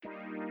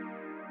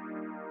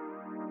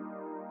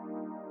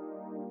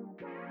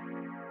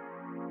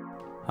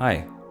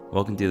Hi,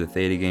 welcome to the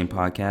Theta Gang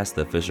Podcast,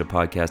 the official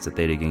podcast at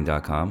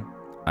ThetaGang.com.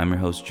 I'm your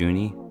host,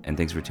 Junie, and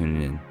thanks for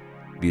tuning in.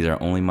 These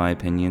are only my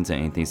opinions,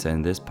 and anything said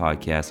in this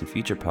podcast and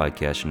future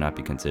podcasts should not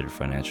be considered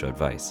financial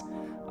advice.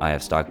 I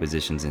have stock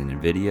positions in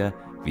NVIDIA,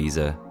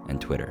 Visa, and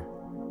Twitter.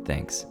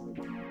 Thanks.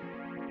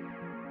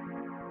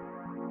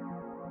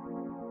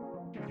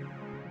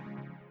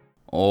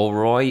 All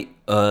right,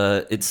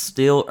 it's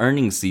still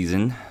earnings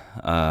season.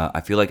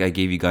 I feel like I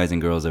gave you guys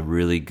and girls a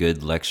really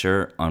good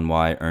lecture on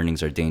why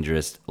earnings are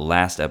dangerous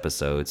last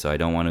episode, so I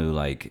don't want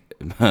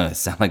to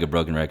sound like a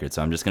broken record.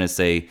 So I'm just gonna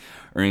say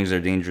earnings are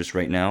dangerous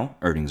right now.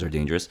 Earnings are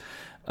dangerous,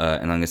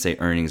 and I'm gonna say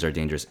earnings are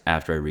dangerous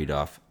after I read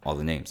off all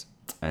the names,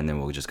 and then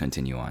we'll just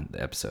continue on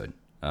the episode.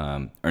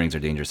 Earnings are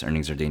dangerous.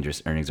 Earnings are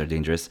dangerous. Earnings are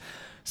dangerous.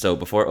 So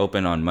before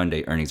open on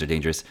Monday, earnings are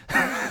dangerous.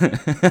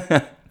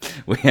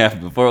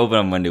 Before open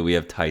on Monday, we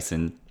have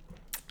Tyson.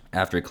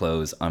 After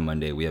close on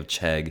Monday, we have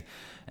Chegg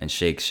and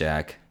Shake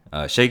Shack.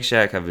 Shake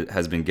Shack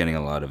has been getting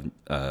a lot of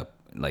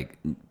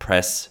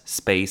press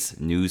space,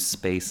 news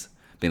space.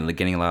 Been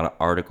getting a lot of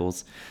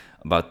articles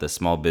about the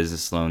small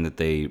business loan that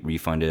they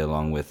refunded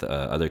along with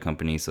other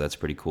companies. So that's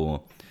pretty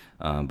cool.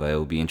 But it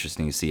will be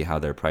interesting to see how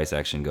their price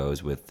action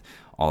goes with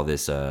all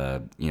this,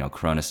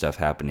 Corona stuff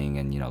happening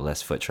and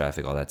less foot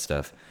traffic, all that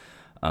stuff.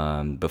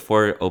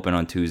 Before open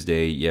on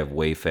Tuesday, you have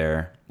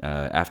Wayfair.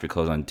 After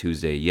close on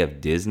Tuesday, you have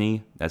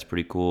Disney. That's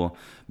pretty cool.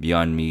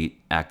 Beyond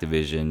Meat,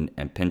 Activision,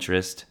 and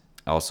Pinterest.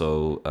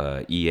 Also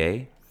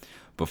EA.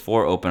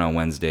 Before open on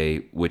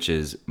Wednesday, which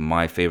is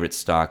my favorite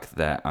stock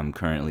that I'm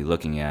currently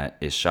looking at,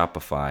 is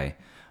Shopify,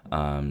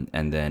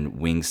 and then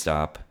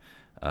Wingstop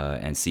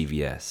and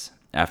CVS.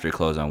 After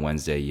close on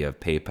Wednesday, you have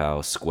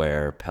PayPal,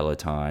 Square,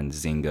 Peloton,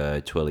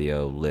 Zynga,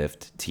 Twilio,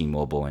 Lyft,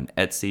 T-Mobile, and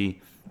Etsy.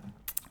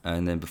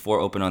 And then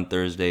before open on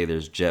Thursday,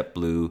 there's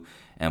JetBlue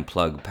and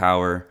Plug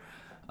Power.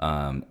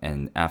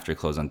 And after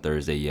close on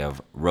Thursday, you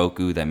have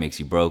Roku, that makes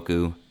you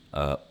broku,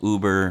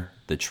 Uber,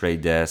 The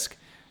Trade Desk,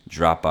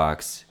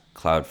 Dropbox,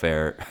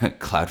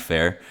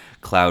 Cloudflare,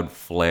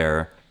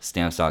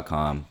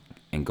 Stamps.com,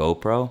 and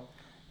GoPro.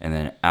 And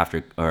then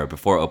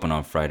before open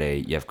on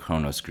Friday, you have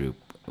Kronos Group,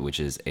 which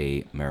is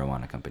a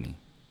marijuana company.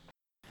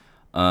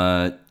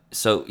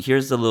 So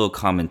here's the little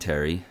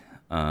commentary.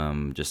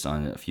 Just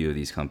on a few of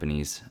these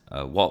companies.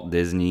 Walt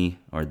Disney,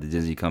 or the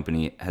Disney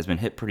company, has been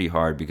hit pretty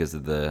hard because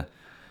of the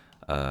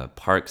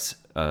parks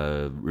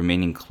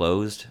remaining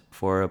closed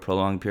for a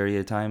prolonged period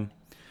of time.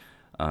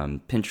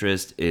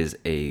 Pinterest is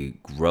a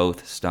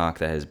growth stock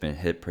that has been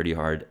hit pretty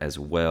hard as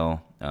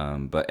well,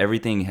 but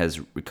everything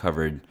has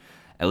recovered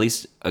at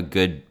least a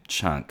good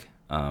chunk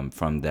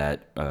from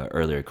that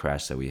earlier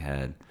crash that we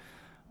had.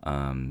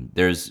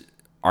 There's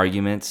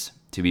arguments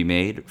to be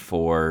made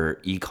for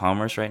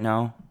e-commerce right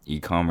now.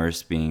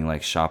 E-commerce being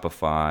like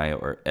Shopify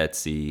or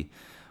Etsy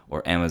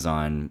or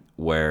Amazon,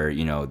 where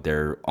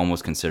they're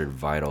almost considered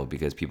vital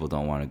because people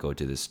don't want to go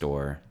to the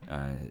store,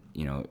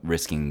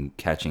 risking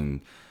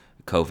catching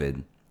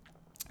COVID.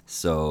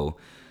 So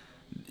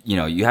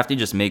you have to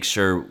just make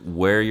sure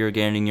where you're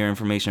getting your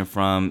information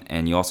from,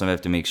 and you also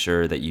have to make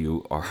sure that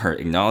you are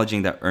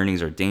acknowledging that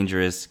earnings are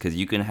dangerous, because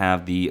you can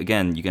have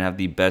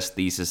the best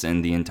thesis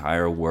in the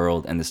entire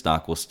world, and the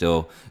stock will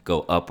still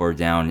go up or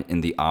down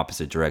in the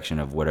opposite direction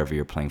of whatever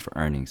you're playing for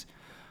earnings.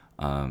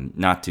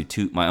 Not to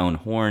toot my own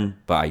horn,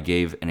 but I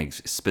gave a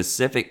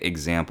specific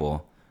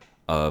example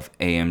of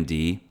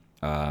AMD.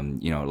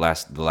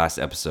 The last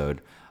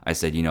episode, I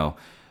said,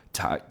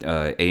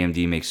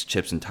 AMD makes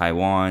chips in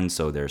Taiwan,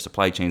 so their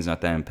supply chain's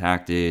not that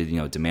impacted.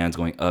 Demand's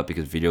going up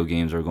because video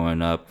games are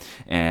going up,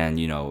 and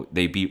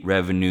they beat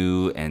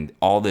revenue and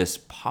all this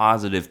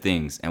positive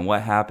things. And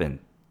what happened?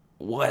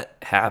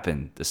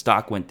 The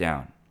stock went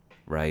down,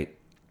 right?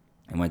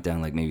 It went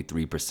down like maybe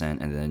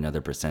 3%, and then another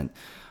percent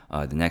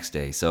the next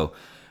day. So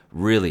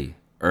really,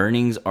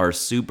 earnings are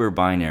super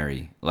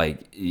binary.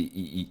 Like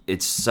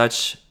it's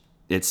such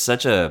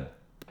a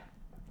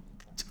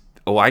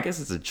I guess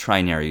it's a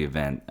trinary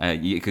event.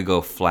 You could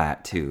go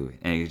flat too,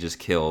 and you could just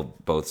kill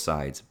both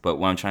sides. But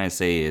what I'm trying to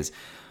say is,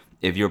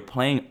 if you're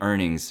playing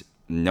earnings,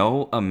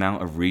 no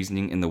amount of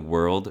reasoning in the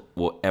world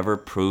will ever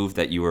prove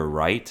that you were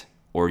right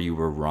or you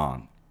were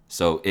wrong.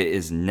 So it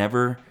is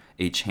never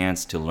a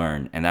chance to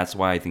learn. And that's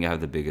why I think I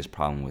have the biggest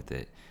problem with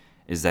it,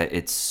 is that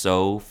it's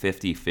so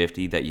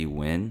 50-50 that you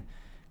win,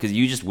 because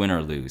you just win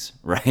or lose,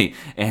 right?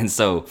 And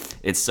so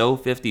it's so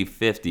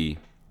 50-50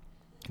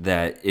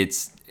 that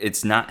it's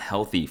not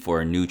healthy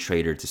for a new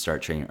trader to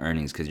start trading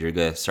earnings, because you're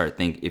going to start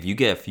if you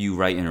get a few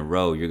right in a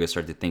row, you're going to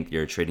start to think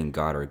you're trading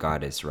god or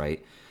goddess,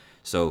 right?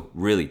 So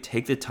really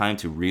take the time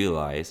to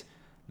realize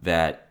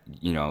that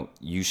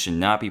you should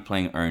not be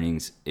playing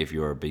earnings if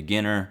you're a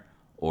beginner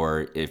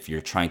or if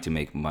you're trying to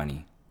make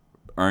money.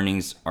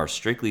 Earnings are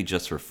strictly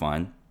just for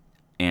fun.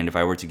 And if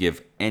I were to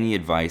give any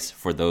advice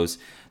for those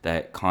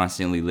that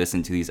constantly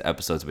listen to these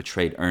episodes but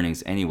trade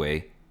earnings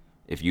anyway,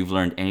 if you've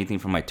learned anything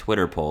from my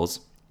Twitter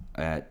polls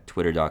at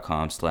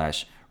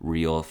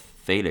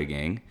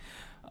twitter.com/realthetagang,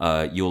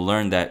 you'll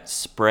learn that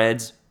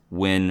spreads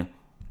win.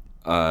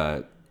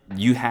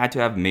 You had to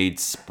have made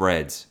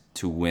spreads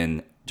to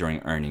win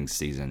during earnings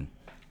season.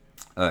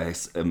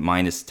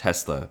 Minus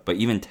Tesla, but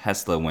even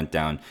Tesla went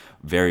down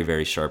very,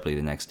 very sharply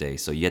the next day.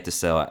 So you had to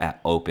sell at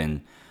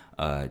open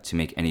to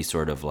make any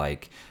sort of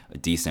like a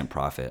decent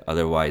profit.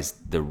 Otherwise,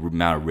 the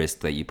amount of risk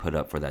that you put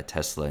up for that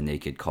Tesla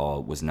naked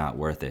call was not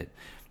worth it.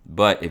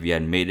 But if you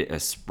had made it a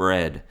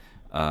spread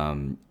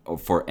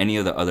for any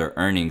of the other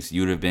earnings,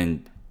 you would have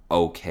been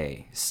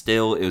okay.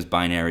 Still, it was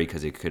binary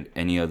because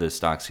any other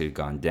stocks could have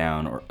gone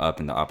down or up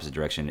in the opposite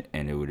direction,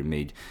 and it would have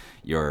made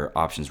your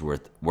options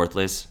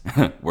worthless,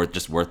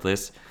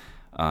 worthless.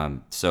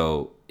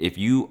 So if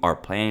you are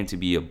planning to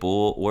be a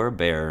bull or a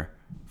bear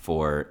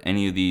for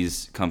any of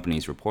these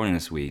companies reporting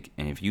this week,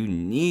 and if you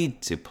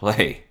need to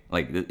play,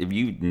 if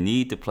you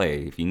need to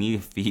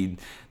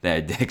feed that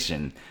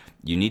addiction,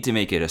 you need to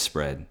make it a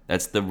spread.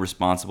 That's the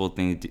responsible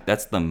thing to do.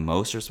 That's the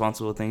most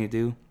responsible thing to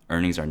do.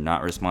 Earnings are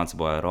not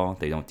responsible at all.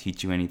 They don't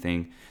teach you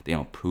anything. They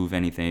don't prove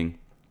anything.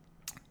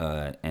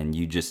 And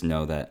you just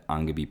know that I'm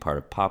going to be part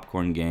of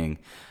Popcorn Gang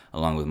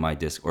along with my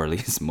or at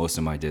least most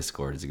of my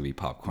Discord is going to be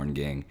Popcorn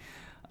Gang.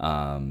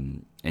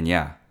 And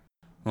yeah.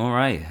 All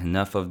right.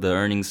 Enough of the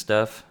earnings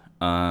stuff.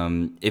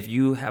 If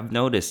you have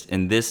noticed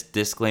in this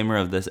disclaimer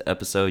of this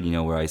episode,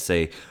 where I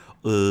say,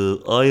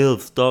 I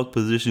have stock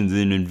positions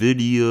in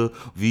Nvidia,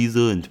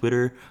 Visa, and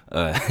Twitter.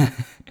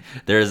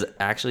 There's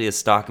actually a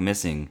stock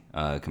missing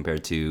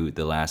compared to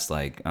the last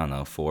 4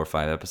 or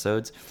 5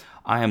 episodes.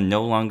 I am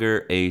no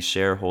longer a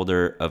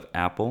shareholder of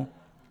Apple.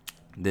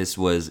 This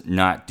was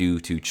not due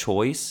to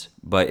choice,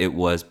 but it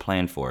was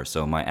planned for.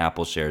 So my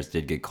Apple shares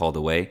did get called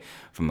away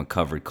from a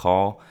covered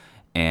call,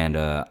 and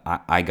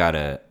I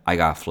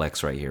got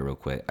flex right here real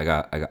quick. I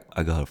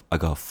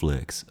got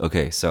flex.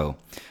 Okay, so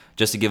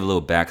just to give a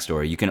little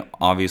backstory, you can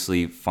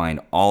obviously find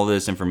all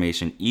this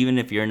information even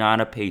if you're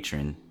not a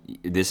patron.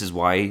 This is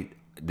why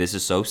this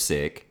is so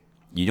sick.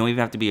 You don't even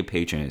have to be a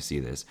patron to see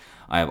this.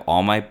 I have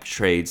all my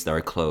trades that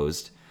are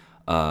closed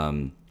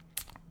on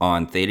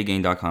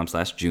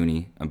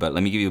thetagang.com/Junie. But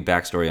let me give you a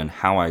backstory on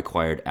how I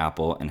acquired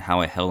Apple and how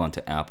I held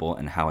onto Apple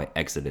and how I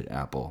exited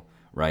Apple,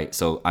 right?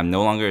 So I'm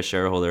no longer a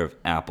shareholder of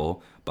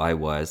Apple, but I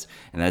was.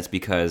 And that's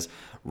because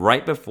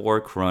right before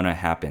Corona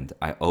happened,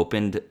 I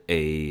opened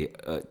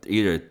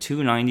either a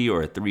 290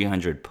 or a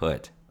 300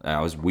 put. I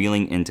was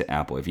wheeling into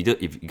Apple. If you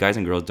guys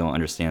and girls don't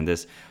understand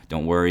this,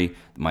 don't worry.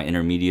 My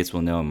intermediates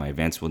will know and my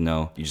advanced will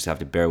know. You just have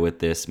to bear with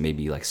this.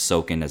 Maybe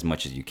soak in as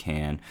much as you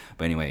can.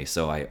 But anyway,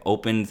 so I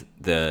opened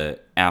the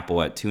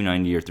Apple at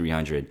 290 or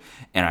 300,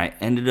 and I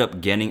ended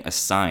up getting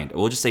assigned.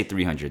 We'll just say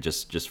 300,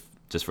 just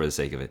for the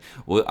sake of it.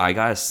 Well, I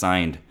got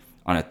assigned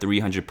on a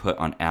 300 put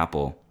on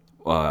Apple,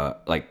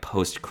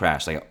 post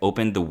crash. I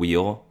opened the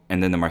wheel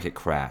and then the market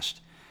crashed.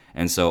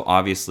 And so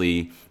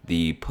obviously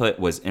the put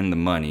was in the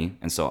money,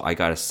 and so I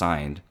got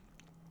assigned.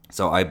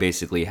 So I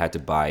basically had to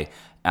buy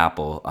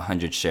Apple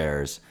 100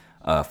 shares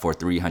for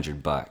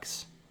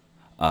 $300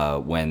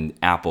 when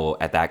Apple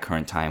at that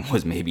current time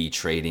was maybe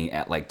trading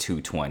at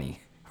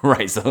 220,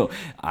 right? So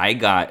I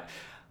got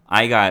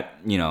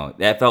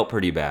that felt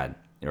pretty bad,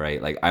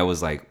 right? I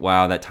was like,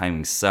 wow, that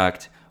timing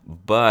sucked.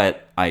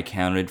 But I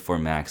accounted for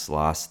max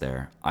loss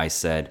there. I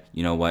said,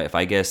 you know what? If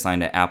I get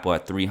assigned to Apple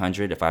at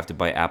 300, if I have to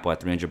buy Apple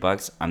at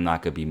 $300, I'm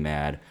not gonna be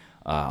mad.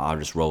 I'll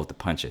just roll with the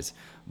punches.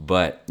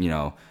 But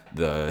the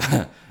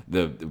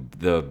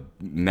the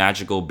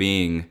magical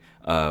being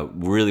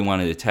really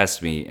wanted to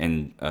test me,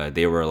 and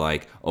they were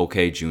like,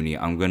 okay, Junie,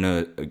 I'm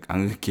gonna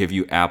give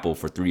you Apple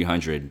for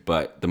 300,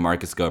 but the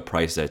market's got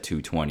priced at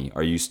 220.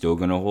 Are you still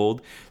gonna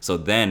hold? So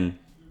then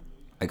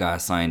I got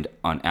assigned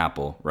on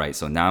Apple, right?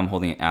 So now I'm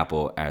holding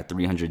Apple at a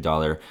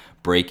 $300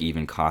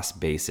 break-even cost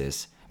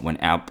basis when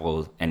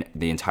Apple and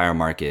the entire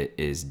market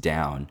is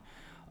down.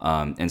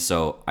 And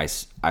so I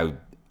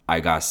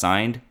got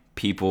assigned.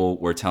 People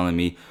were telling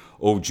me,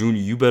 "Oh, Junie,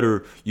 you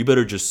better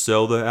just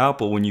sell the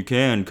Apple when you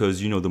can,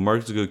 because the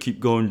market's gonna keep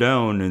going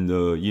down, and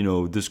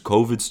this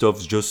COVID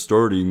stuff's just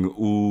starting.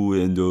 Ooh,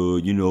 and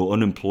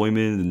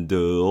unemployment and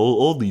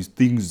all these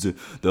things that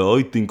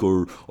I think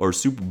are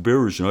super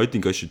bearish, and I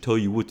think I should tell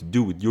you what to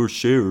do with your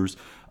shares."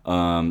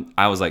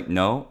 I was like,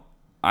 no,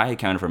 I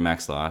accounted for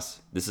max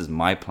loss. This is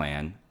my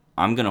plan.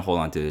 I'm gonna hold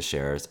on to the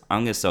shares.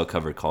 I'm gonna sell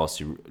covered calls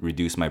to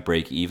reduce my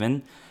break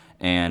even,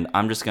 and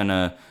I'm just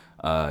gonna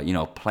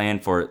plan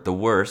for the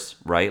worst,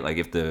 right?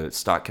 If the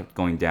stock kept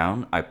going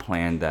down, I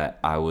planned that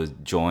I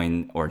would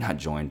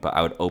but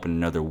I would open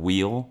another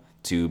wheel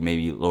to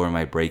maybe lower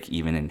my break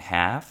even in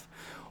half,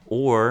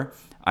 or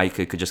I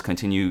could just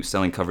continue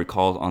selling covered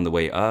calls on the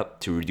way up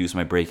to reduce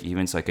my break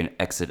even so I can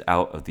exit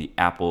out of the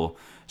Apple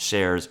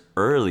shares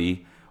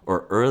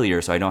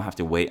earlier, so I don't have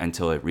to wait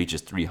until it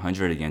reaches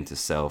 300 again to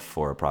sell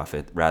for a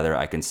profit. Rather,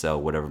 I can sell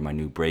whatever my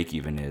new break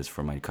even is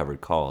for my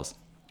covered calls.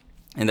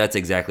 And that's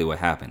exactly what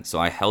happened. So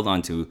I held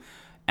on to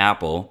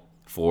Apple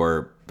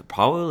for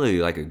probably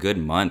a good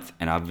month,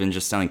 and I've been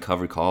just selling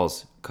covered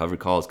calls.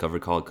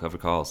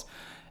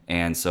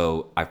 And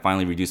so I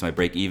finally reduced my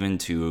break even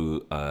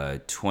to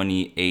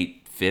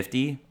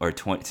 28.50 or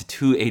to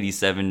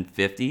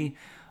 287.50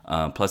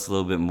 plus a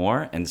little bit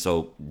more. And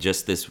so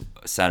just this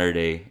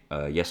Saturday,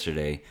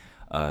 yesterday,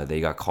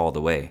 they got called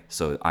away.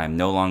 So I'm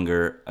no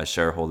longer a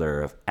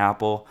shareholder of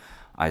Apple.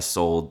 I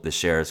sold the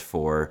shares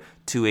for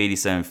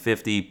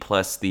 $287.50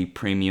 plus the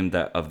premium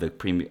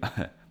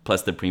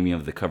plus the premium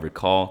of the covered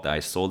call that I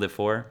sold it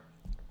for.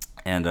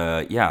 And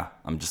yeah,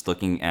 I'm just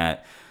looking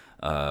at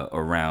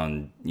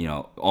around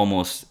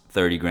almost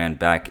 30 grand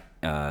back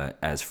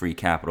as free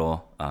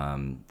capital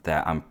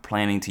that I'm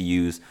planning to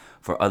use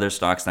for other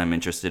stocks that I'm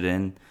interested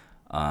in.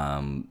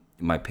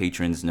 My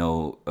patrons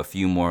know a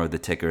few more of the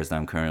tickers that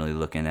I'm currently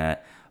looking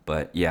at.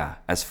 But yeah,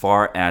 as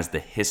far as the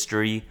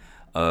history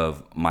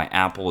of my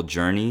Apple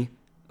journey,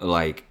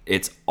 like,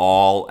 it's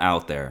all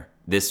out there.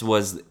 This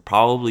was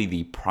probably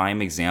the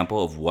prime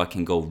example of what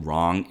can go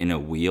wrong in a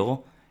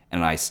wheel,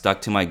 and I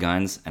stuck to my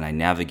guns and I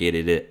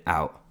navigated it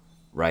out,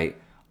 right?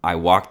 I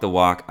walk the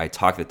walk, I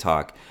talk the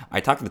talk. I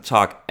talk the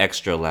talk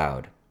extra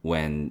loud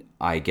when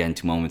I get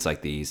into moments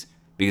like these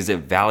because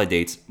it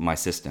validates my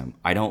system.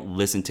 I don't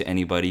listen to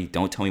anybody.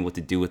 Don't tell me what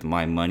to do with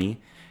my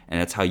money. And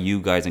that's how you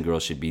guys and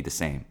girls should be the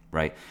same,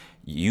 right?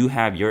 If you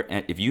have your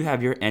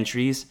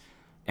entries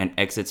and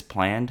exits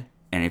planned,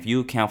 and if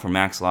you account for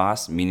max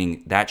loss,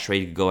 meaning that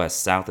trade could go as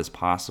south as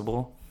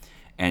possible,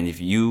 and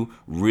if you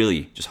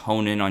really just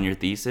hone in on your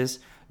thesis,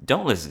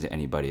 don't listen to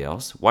anybody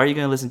else. Why are you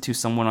going to listen to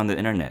someone on the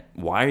internet?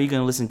 Why are you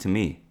going to listen to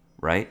me,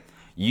 right?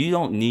 You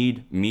don't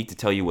need me to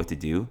tell you what to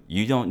do.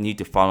 You don't need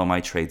to follow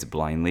my trades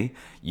blindly.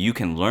 You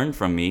can learn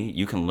from me.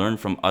 You can learn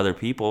from other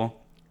people.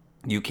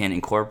 You can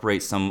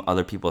incorporate some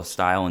other people's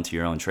style into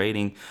your own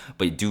trading,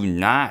 but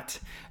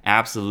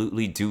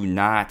absolutely do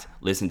not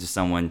listen to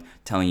someone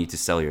telling you to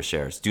sell your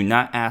shares. Do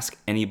not ask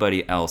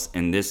anybody else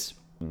in this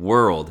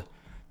world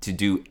to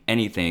do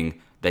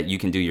anything that you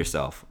can do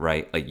yourself,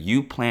 right? Like,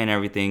 you plan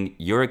everything.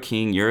 You're a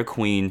king, you're a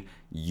queen.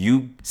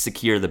 You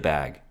secure the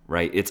bag,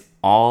 right? It's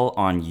all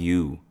on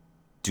you.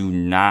 Do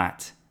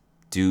not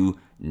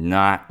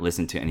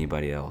listen to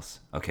anybody else,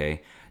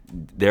 okay?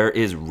 There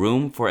is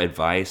room for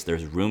advice,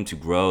 there's room to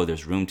grow,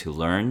 there's room to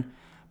learn,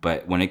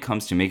 but when it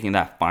comes to making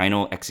that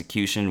final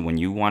execution, when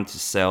you want to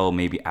sell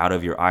maybe out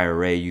of your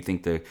IRA, you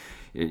think the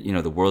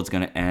world's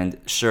going to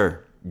end,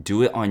 sure,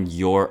 do it on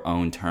your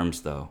own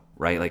terms though,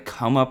 right? Like,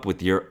 come up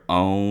with your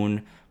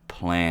own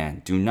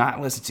plan. Do not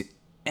listen to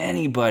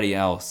anybody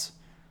else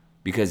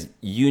because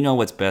you know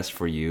what's best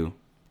for you.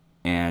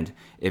 And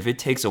if it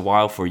takes a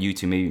while for you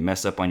to maybe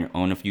mess up on your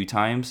own a few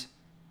times,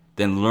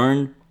 then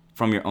learn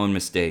from your own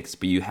mistakes.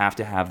 But you have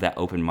to have that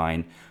open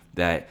mind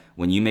that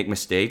when you make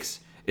mistakes,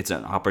 it's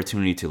an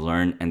opportunity to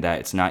learn, and that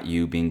it's not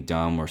you being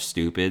dumb or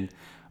stupid.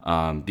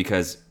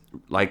 Because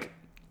like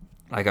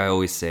I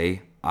always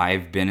say,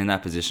 I've been in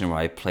that position where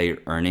I played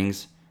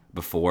earnings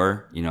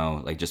before.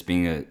 Like, just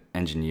being an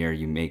engineer,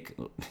 you make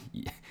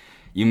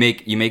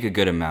a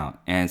good amount,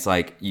 and it's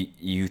like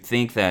you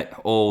think that,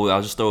 oh,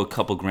 I'll just throw a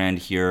couple grand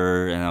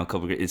here and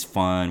it's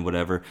fun,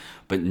 whatever.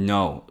 But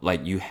no,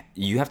 like,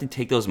 you have to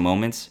take those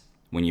moments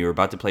when you're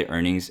about to play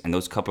earnings, and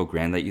those couple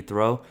grand that you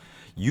throw,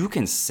 you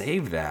can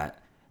save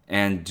that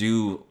and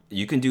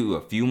you can do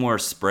a few more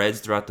spreads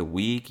throughout the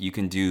week. You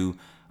can do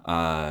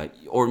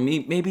or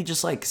maybe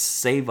just like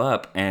save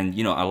up. And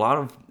a lot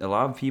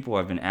of people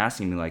have been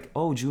asking me like,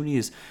 oh, Junie,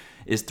 is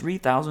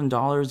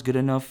 $3,000 good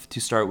enough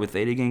to start with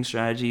Theta Gang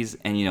strategies?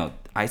 And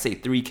I say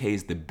 3K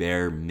is the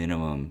bare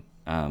minimum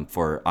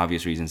for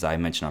obvious reasons I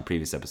mentioned on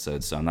previous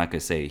episodes, so I'm not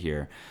gonna say it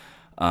here.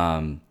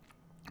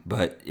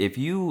 But if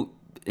you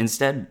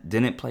instead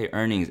didn't play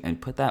earnings and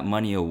put that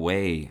money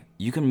away,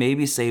 you can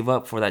maybe save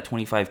up for that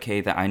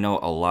 25K that I know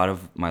a lot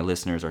of my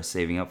listeners are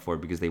saving up for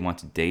because they want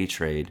to day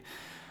trade.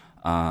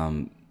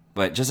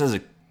 But just I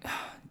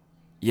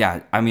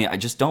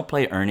just don't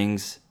play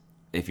earnings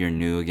if you're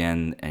new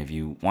again, and if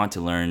you want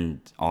to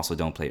learn, also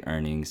don't play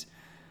earnings.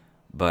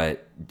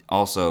 But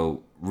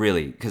also,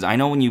 really, because I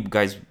know when you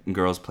guys and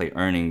girls play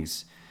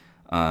earnings,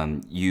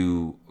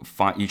 you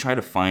try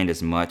to find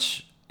as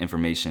much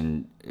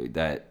information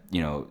that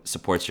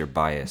supports your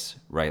bias,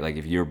 right? Like,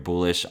 if you're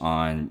bullish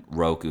on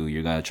Roku,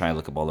 you're gonna try to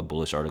look up all the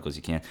bullish articles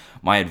you can.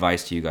 My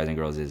advice to you guys and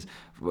girls is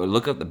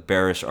look up the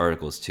bearish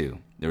articles too.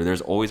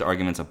 There's always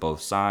arguments on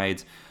both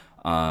sides,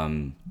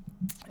 and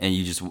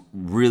you just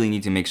really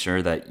need to make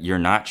sure that you're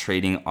not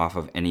trading off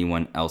of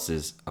anyone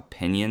else's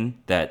opinion,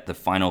 that the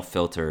final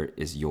filter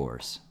is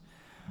yours.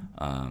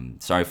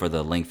 Sorry for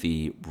the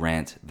lengthy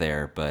rant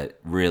there, but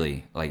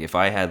really, like, if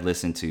I had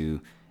listened to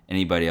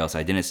anybody else,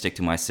 I didn't stick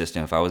to my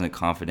system, if I wasn't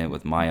confident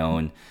with my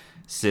own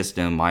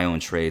system, my own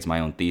trades,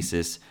 my own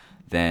thesis,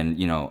 then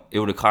it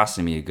would have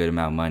costed me a good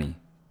amount of money.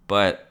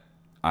 But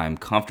I'm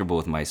comfortable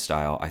with my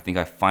style. I think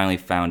I finally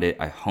found it.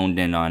 I honed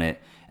in on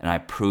it, and I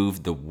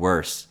proved the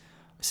worst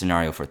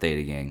scenario for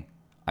Theta Gang.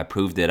 I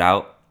proved it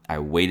out. I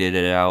waited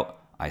it out.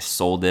 I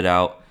sold it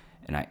out,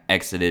 and I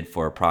exited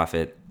for a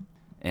profit,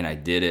 and I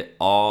did it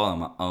all on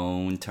my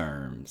own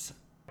terms.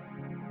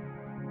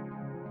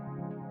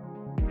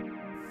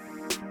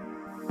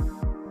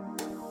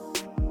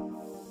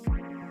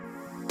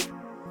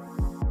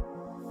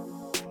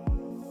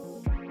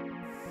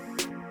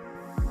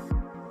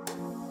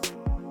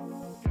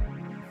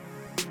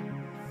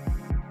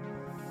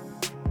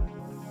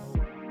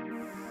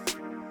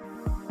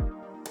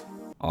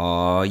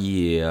 Oh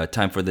yeah,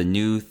 time for the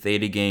new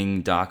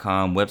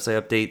ThetaGang.com website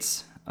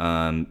updates.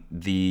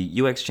 The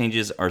UX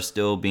changes are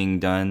still being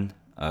done.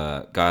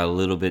 Got a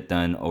little bit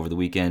done over the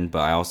weekend, but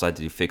I also had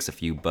to fix a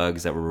few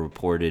bugs that were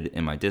reported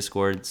in my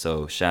Discord.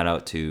 So shout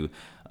out to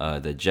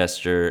the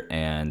Jester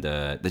and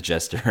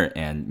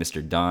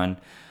Mr. Don.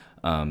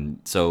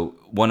 So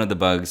one of the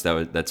bugs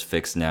that's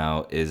fixed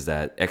now is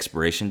that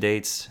expiration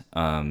dates.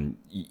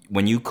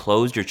 When you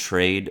close your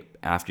trade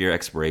after your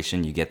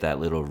expiration, you get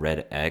that little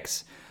red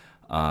X.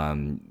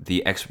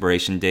 The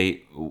expiration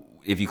date,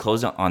 if you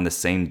close it on the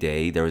same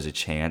day, there was a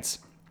chance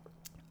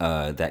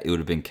that it would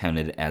have been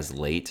counted as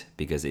late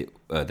because the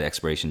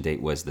expiration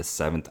date was the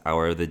 7th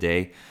hour of the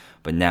day.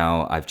 But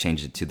now I've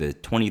changed it to the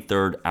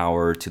 23rd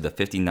hour to the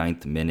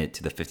 59th minute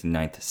to the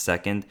 59th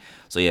second.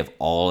 So you have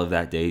all of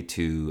that day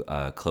to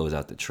close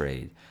out the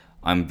trade.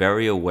 I'm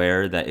very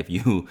aware that if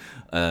you,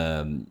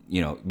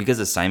 because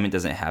assignment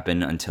doesn't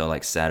happen until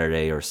like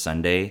Saturday or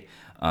Sunday,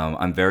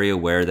 I'm very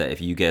aware that if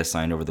you get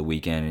assigned over the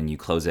weekend and you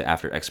close it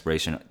after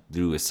expiration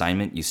through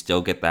assignment, you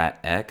still get that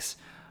X.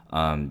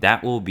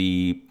 That will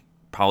be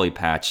probably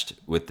patched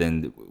with the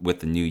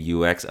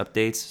new UX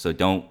updates, so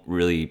don't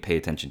really pay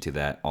attention to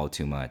that all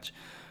too much.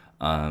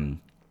 And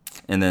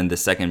then the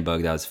second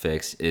bug that was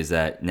fixed is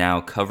that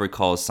now covered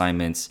call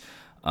assignments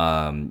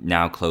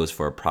now close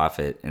for a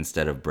profit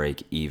instead of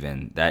break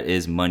even. That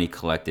is money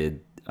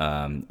collected,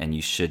 and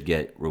you should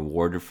get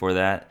rewarded for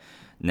that.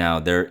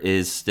 Now, there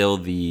is still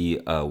the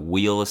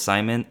wheel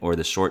assignment or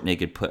the short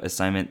naked put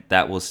assignment.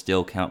 That will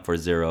still count for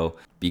 0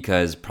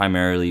 because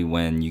primarily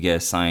when you get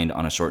assigned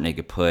on a short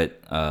naked put,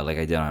 like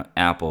I did on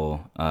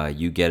Apple,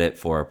 you get it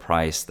for a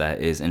price that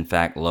is in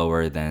fact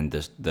lower than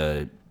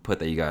the put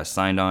that you got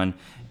assigned on,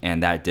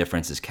 and that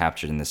difference is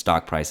captured in the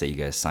stock price that you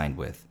got assigned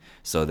with.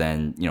 So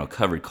then,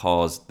 covered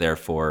calls,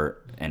 therefore,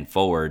 and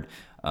forward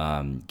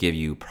give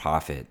you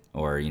profit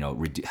or,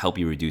 help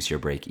you reduce your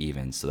break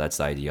even. So that's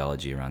the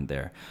ideology around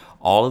there.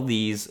 All of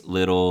these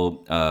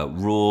little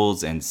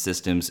rules and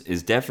systems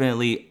is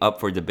definitely up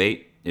for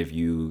debate. If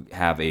you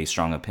have a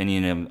strong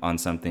opinion on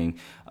something,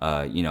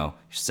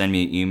 send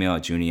me an email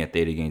at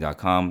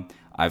junie@thetagang.com.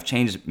 I've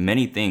changed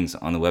many things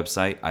on the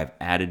website. I've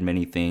added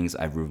many things.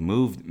 I've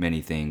removed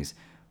many things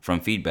from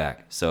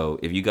feedback. So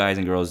if you guys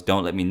and girls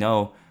don't let me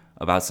know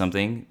about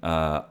something,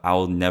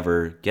 I'll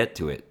never get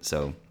to it.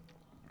 So,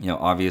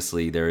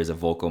 obviously there is a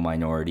vocal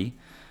minority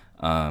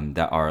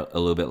that are a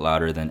little bit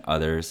louder than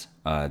others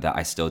that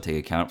I still take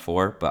account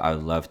for, but I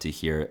would love to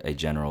hear a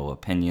general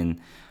opinion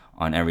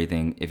on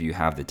everything if you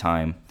have the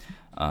time.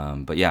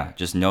 But yeah,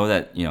 just know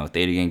that,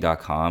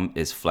 thetagang.com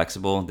is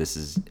flexible. This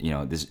is,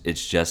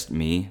 it's just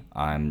me.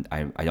 I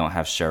don't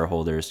have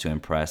shareholders to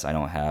impress. I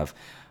don't have,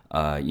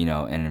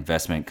 an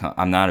investment.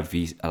 I'm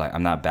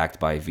not backed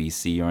by a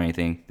VC or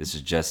anything. This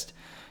is just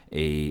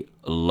a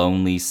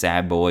lonely,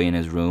 sad boy in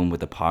his room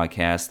with a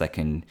podcast that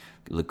can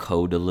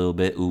code a little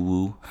bit.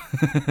 Ooh.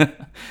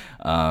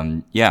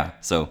 Yeah.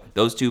 So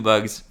those 2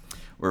 bugs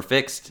were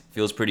fixed.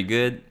 Feels pretty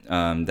good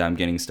that I'm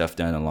getting stuff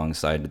done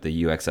alongside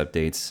the UX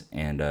updates.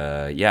 And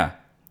yeah,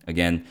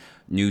 again,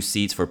 new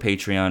seats for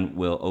Patreon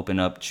will open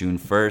up June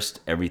 1st.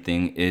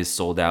 Everything is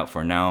sold out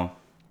for now.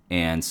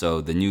 And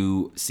so the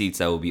new seats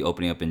that will be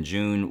opening up in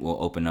June will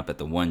open up at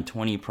the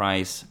 $120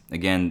 price.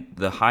 Again,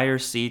 the higher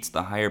seats,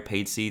 the higher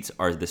paid seats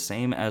are the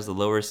same as the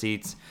lower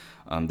seats.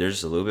 They're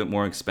just a little bit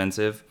more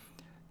expensive.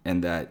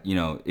 And that,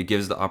 it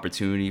gives the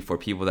opportunity for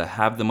people that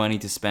have the money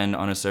to spend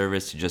on a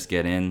service to just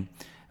get in.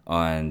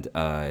 And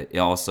it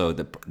also,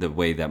 the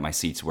way that my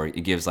seats work,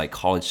 it gives like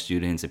college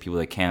students and people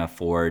that can't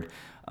afford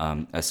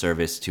a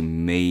service to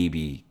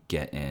maybe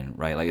get in,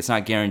 right? Like it's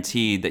not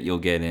guaranteed that you'll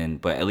get in,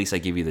 but at least I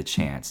give you the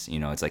chance.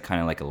 It's like kind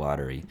of like a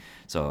lottery.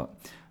 So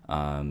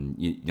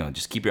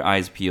just keep your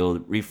eyes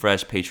peeled.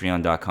 Refresh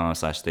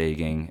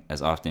patreon.com/thetagang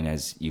as often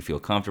as you feel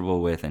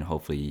comfortable with, and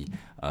hopefully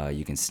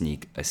you can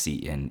sneak a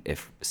seat in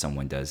if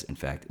someone does in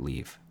fact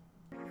leave.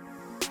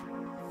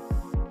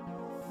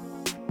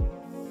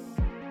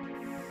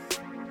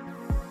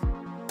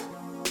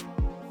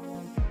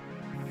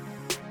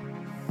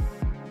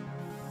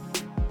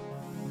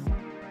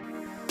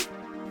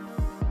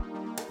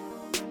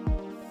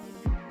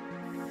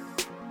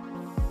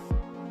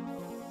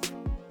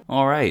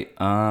 All right.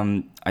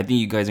 I think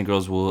you guys and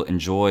girls will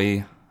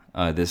enjoy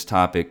this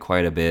topic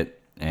quite a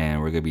bit,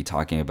 and we're going to be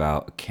talking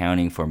about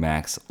accounting for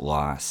max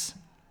loss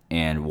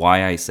and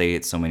why I say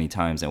it so many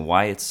times and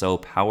why it's so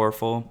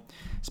powerful,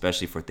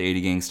 especially for Theta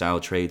Gang style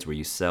trades where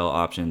you sell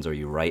options or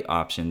you write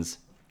options.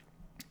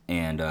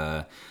 And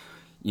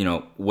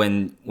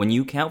when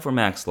you account for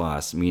max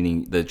loss,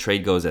 meaning the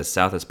trade goes as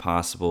south as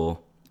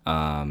possible,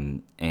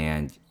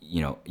 and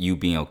you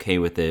being okay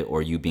with it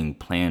or you being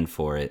planned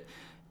for it.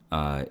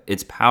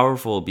 It's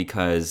powerful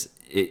because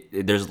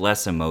there's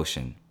less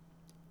emotion.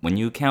 When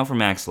you account for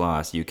max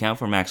loss, you account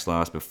for max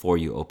loss before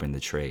you open the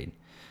trade.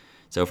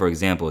 So for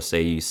example,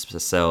 say you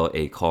sell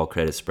a call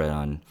credit spread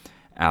on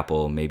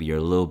Apple, maybe you're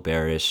a little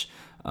bearish,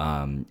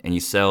 and you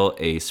sell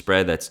a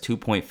spread that's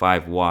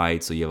 2.5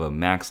 wide, so you have a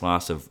max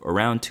loss of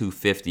around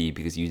 250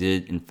 because you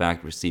did in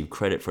fact receive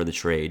credit for the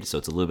trade, so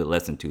it's a little bit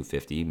less than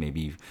 250.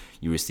 Maybe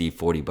you receive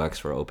 $40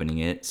 for opening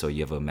it, so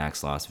you have a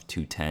max loss of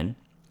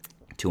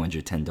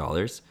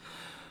 $210.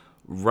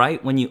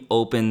 Right when you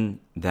open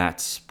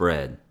that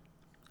spread,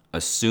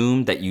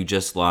 assume that you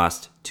just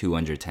lost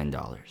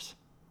 $210.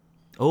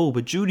 Oh,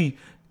 but Judy,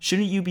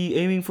 shouldn't you be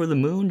aiming for the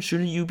moon?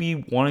 Shouldn't you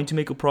be wanting to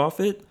make a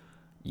profit?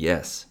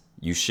 Yes,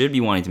 you should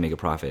be wanting to make a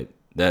profit.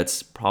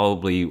 That's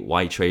probably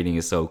why trading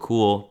is so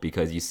cool,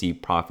 because you see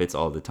profits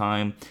all the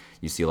time.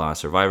 You see a lot of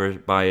survivor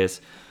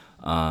bias.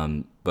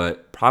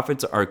 But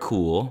profits are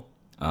cool.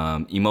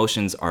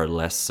 Emotions are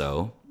less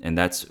so. And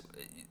that's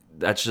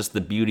just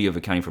the beauty of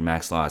accounting for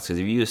max loss. Because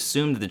if you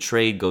assume that the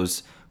trade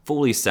goes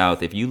fully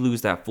south, if you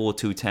lose that full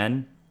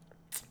 210,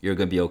 you're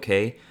going to be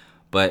okay.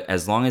 But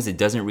as long as it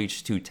doesn't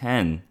reach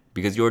 210,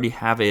 because you already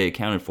have it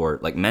accounted for,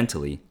 like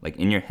mentally, like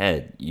in your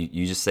head,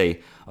 you just say,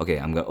 okay,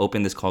 I'm going to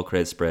open this call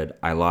credit spread.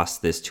 I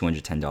lost this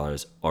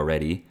 $210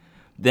 already.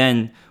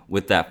 Then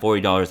with that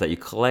 $40 that you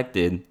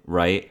collected,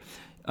 right,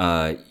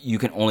 you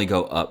can only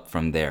go up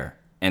from there.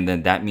 And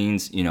then that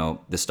means,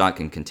 the stock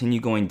can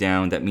continue going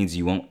down. That means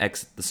you won't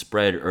exit the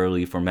spread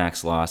early for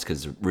max loss,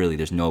 because really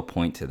there's no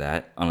point to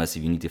that unless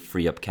if you need to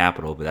free up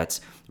capital. But that's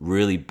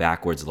really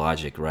backwards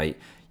logic, right?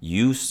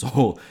 You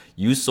sold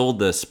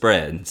the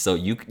spread, so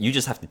you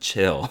just have to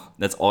chill.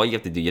 That's all you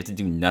have to do. You have to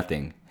do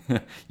nothing.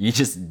 You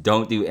just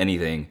don't do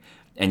anything,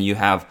 and you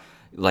have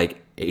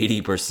like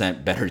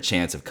 80% better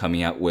chance of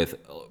coming out with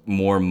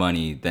more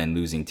money than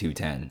losing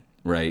 210,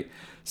 right?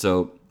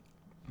 So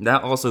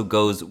that also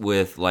goes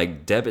with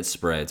like debit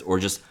spreads or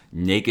just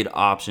naked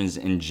options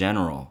in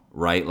general,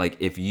 right? Like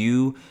if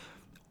you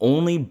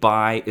only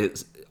buy,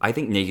 I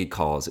think naked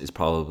calls is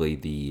probably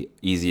the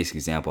easiest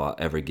example I'll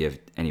ever give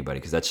anybody,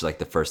 because that's like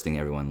the first thing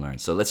everyone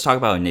learns. So let's talk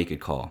about a naked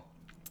call.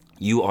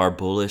 You are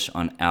bullish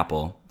on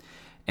Apple,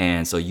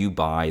 and so you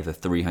buy the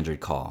 300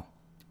 call.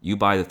 You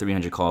buy the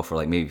 300 call for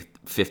like maybe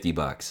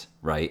 $50,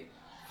 right?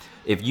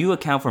 If you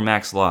account for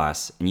max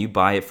loss and you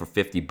buy it for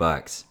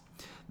 $50,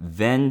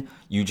 then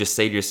you just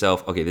say to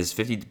yourself, okay, this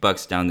is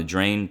 $50 down the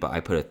drain, but I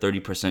put a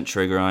 30%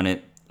 trigger on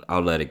it.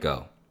 I'll let it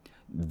go.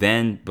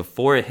 Then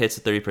before it hits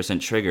the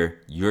 30%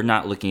 trigger, you're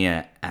not looking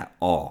at it at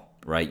all,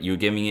 right? You're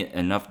giving it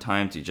enough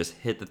time to just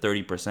hit the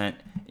 30% and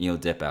you'll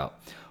dip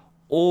out.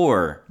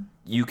 Or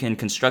you can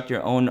construct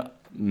your own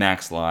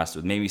max loss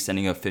with maybe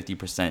sending a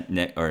 50%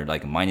 net or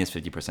like a minus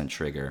 50%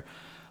 trigger.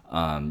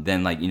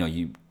 Then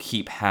you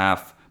keep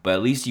half, but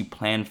at least you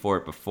plan for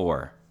it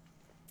before.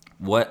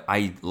 What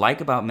I like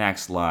about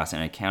max loss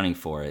and accounting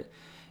for it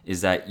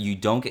is that you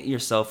don't get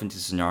yourself into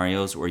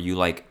scenarios where you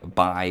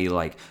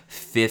buy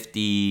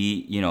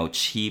 50,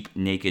 cheap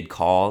naked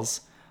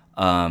calls.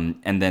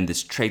 And then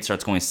this trade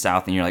starts going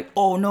south and you're like,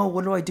 oh no,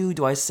 what do I do?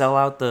 Do I sell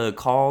out the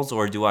calls,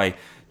 or do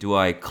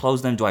I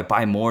close them? Do I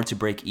buy more to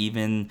break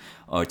even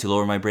or to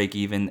lower my break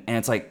even? And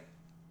it's like,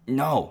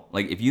 no,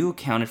 if you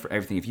accounted for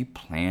everything, if you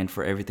planned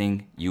for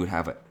everything, you would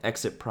have an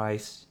exit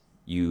price,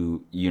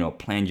 you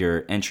planned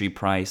your entry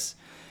price,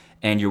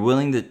 and you're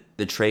willing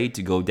the trade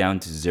to go down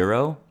to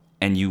zero,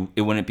 and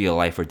it wouldn't be a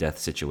life or death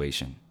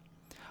situation.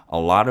 A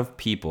lot of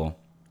people,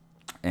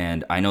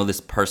 and I know this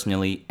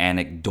personally,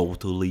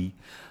 anecdotally,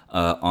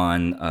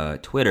 on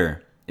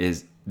Twitter,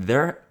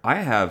 I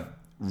have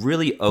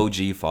really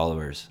OG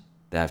followers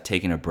that have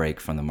taken a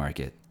break from the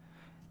market.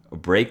 A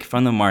break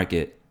from the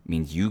market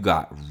means you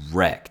got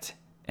wrecked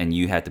and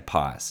you had to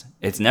pause.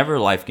 It's never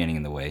life getting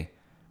in the way,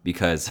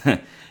 because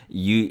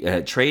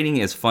trading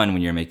is fun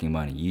when you're making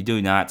money. You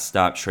do not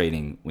stop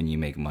trading when you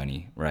make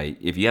money, right?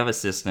 If you have a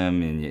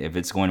system and if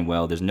it's going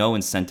well, there's no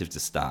incentive to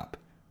stop,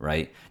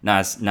 right?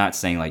 Not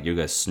saying you're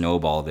gonna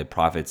snowball the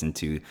profits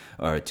to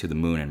the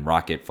moon and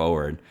rocket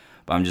forward,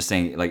 but I'm just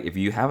saying if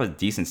you have a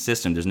decent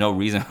system, there's no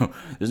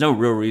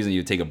real reason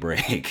you take a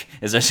break,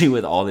 especially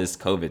with all this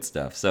COVID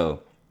stuff.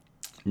 So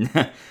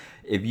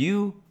if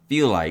you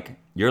feel like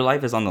your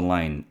life is on the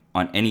line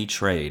on any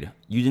trade,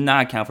 you did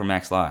not account for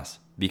max loss,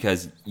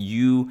 because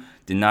you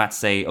did not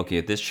say, okay,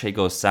 if this trade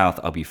goes south,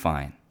 I'll be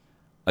fine.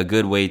 A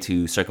good way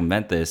to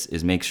circumvent this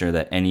is make sure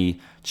that any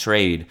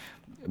trade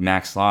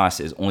max loss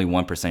is only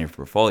 1% of your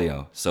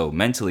portfolio. So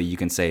mentally you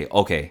can say,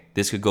 okay,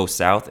 this could go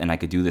south and I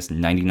could do this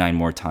 99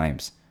 more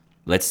times.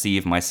 Let's see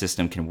if my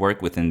system can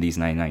work within these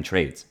 99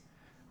 trades,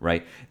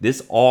 right?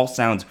 This all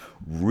sounds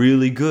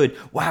really good.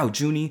 Wow,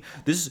 Junie,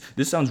 this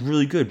sounds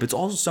really good, but it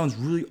also sounds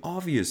really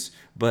obvious.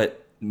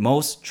 But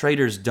most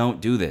traders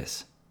don't do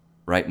this,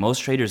 right? Most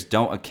traders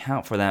don't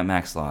account for that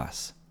max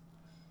loss.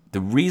 The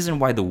reason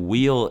why the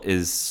wheel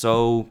is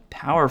so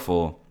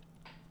powerful,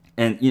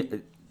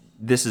 and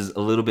this is a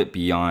little bit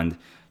beyond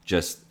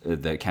just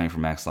the accounting for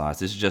max loss,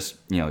 this is just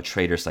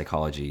trader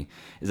psychology,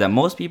 is that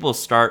most people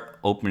start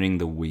opening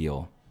the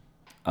wheel,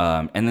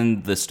 and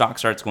then the stock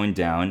starts going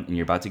down and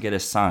you're about to get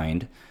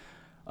assigned,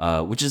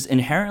 which is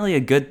inherently a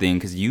good thing,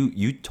 because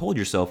you told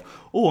yourself,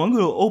 oh, I'm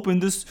gonna open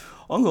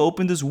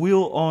this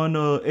wheel on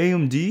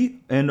AMD,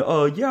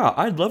 and yeah,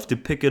 I'd love to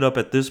pick it up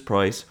at this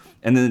price.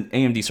 and then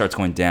AMD starts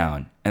going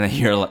down, and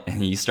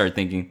then you start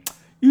thinking,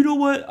 you know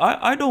what?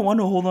 I don't want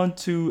to hold on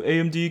to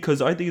AMD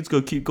because I think it's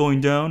gonna keep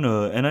going down,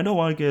 and I don't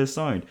want to get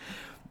assigned.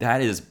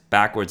 That is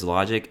backwards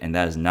logic, and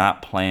that is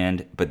not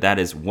planned, but that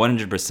is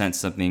 100%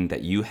 something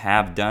that you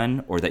have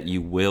done or that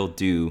you will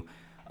do,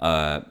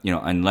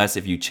 unless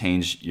if you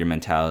change your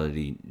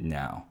mentality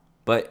now.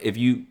 But if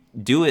you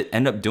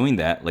end up doing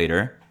that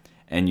later,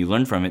 and you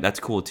learn from it, that's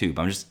cool too.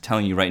 But I'm just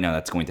telling you right now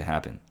that's going to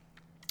happen.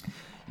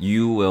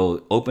 You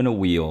will open a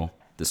wheel,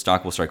 the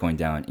stock will start going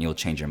down, and you'll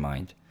change your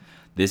mind.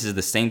 This is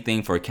the same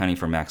thing for accounting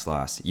for max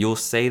loss. You'll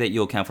say that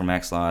you'll account for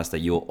max loss, that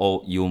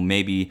you'll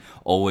maybe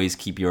always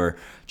keep your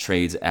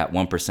trades at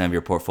 1% of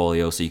your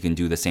portfolio so you can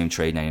do the same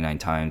trade 99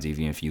 times,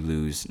 even if you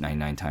lose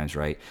 99 times,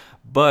 right?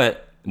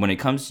 But when it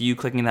comes to you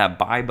clicking that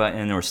buy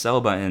button or sell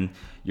button,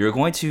 you're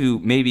going to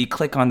maybe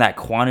click on that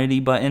quantity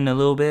button a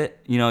little bit.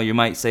 You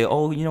might say,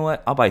 oh, you know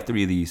what? I'll buy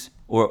 3 of these.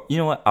 Or, you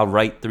know what? I'll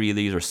write 3 of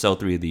these or sell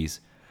 3 of these.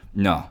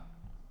 No.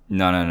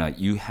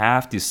 You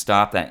have to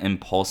stop that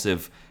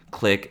impulsive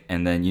click,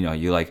 and then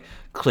you like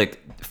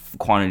click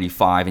quantity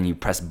 5 and you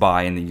press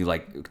buy, and then you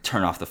like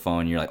turn off the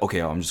phone and you're like,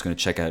 okay, I'm gonna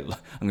check out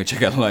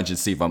lunch and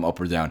see if I'm up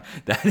or down.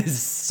 That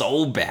is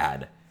so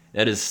bad.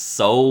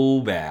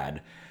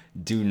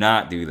 Do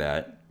not do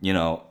that.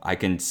 I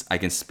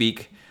can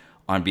speak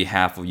on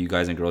behalf of you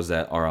guys and girls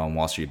that are on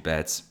Wall Street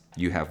Bets.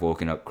 You have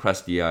woken up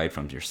crusty-eyed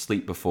from your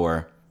sleep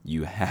before.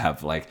 You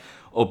have like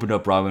opened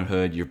up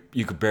Robinhood.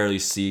 You could barely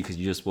see because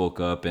you just woke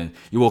up, and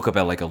you woke up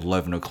at like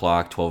 11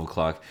 o'clock, 12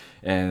 o'clock,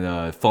 and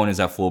the phone is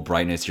at full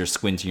brightness. You're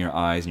squinting your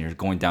eyes, and you're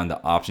going down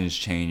the options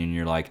chain, and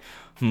you're like,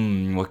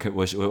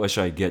 what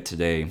should I get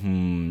today?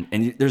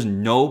 And there's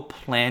no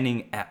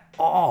planning at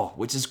all,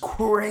 which is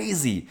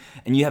crazy.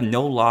 And you have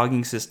no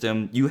logging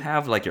system. You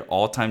have like your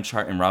all-time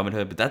chart in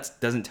Robinhood, but that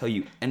doesn't tell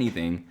you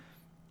anything.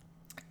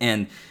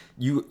 And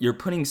you're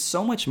putting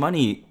so much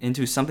money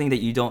into something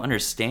that you don't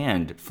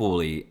understand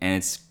fully,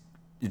 and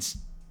it's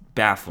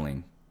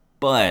baffling.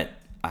 But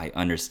I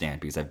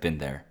understand because I've been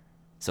there.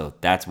 So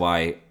that's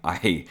why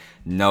I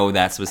know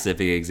that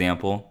specific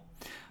example.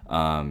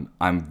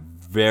 I'm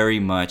very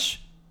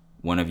much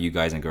one of you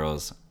guys and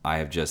girls. I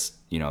have just,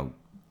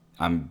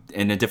 I'm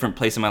in a different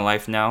place in my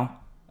life now.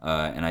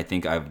 And I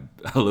think I'm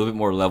a little bit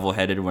more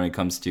level-headed when it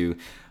comes to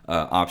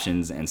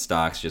options and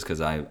stocks, just because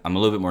I'm a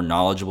little bit more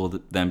knowledgeable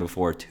than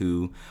before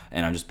too.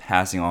 And I'm just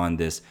passing on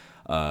this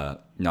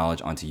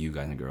knowledge onto you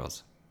guys and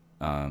girls.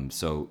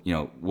 So,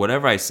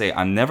 whatever I say,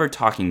 I'm never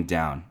talking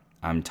down.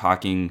 I'm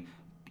talking,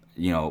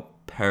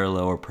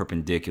 parallel or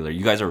perpendicular.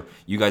 You guys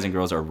and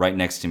girls are right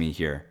next to me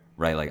here,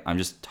 right? Like, I'm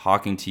just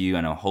talking to you,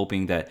 and I'm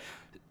hoping that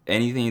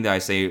anything that I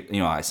say,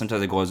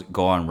 sometimes I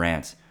go on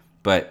rants,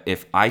 but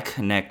if I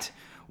connect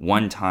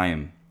one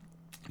time,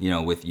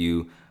 with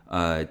you,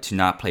 to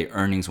not play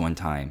earnings one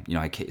time,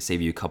 I save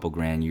you a couple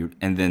grand,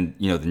 and then,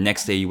 the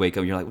next day you wake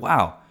up, you're like,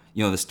 wow,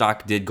 the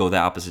stock did go the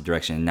opposite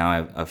direction, and now I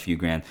have a few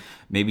grand.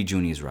 Maybe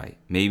Junie's right.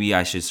 Maybe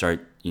I should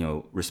start,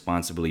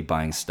 responsibly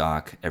buying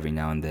stock every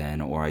now and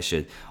then, or I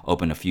should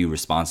open a few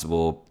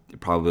responsible,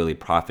 probability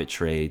profit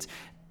trades.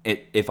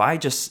 If I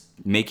just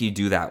make you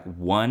do that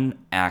one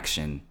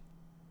action,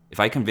 if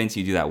I convince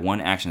you to do that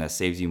one action that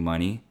saves you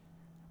money,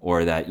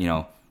 or that,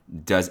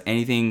 does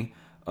anything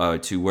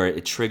to where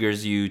it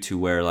triggers you to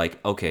where,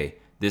 like, okay,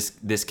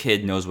 this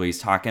kid knows what he's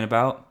talking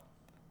about,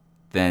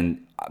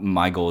 then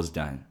my goal is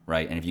done,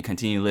 right? And if you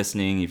continue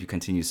listening, if you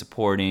continue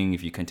supporting,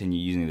 if you continue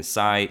using the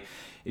site,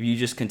 if you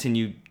just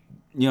continue,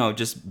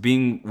 just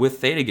being with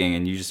Theta Gang,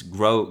 and you just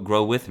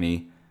grow with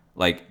me,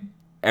 like,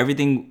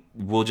 everything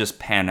will just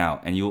pan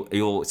out, and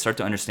you'll start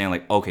to understand,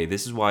 like, okay,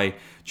 this is why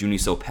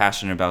Junie's so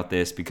passionate about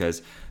this,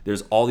 because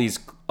there's all these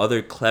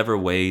other clever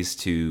ways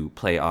to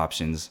play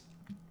options,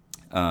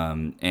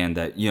 and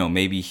that,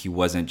 maybe he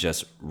wasn't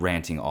just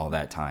ranting all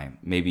that time.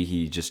 Maybe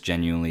he just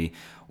genuinely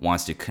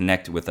wants to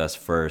connect with us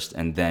first,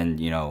 and then,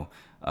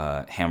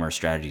 hammer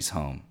strategies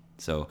home.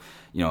 So,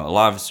 a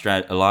lot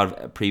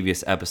of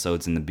previous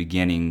episodes in the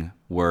beginning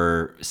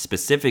were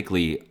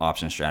specifically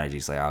option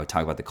strategies. Like, I would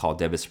talk about the call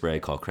debit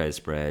spread, call credit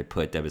spread,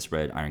 put debit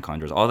spread, iron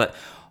condors, all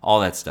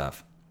that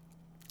stuff.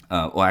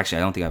 Well, actually,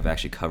 I don't think I've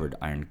actually covered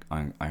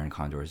iron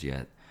condors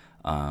yet.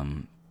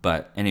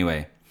 But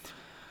anyway,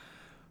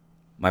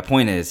 my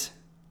point is,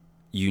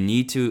 you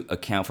need to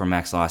account for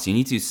max loss. You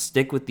need to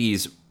stick with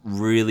these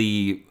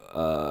really,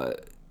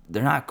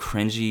 they're not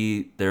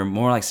cringy. They're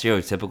more like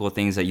stereotypical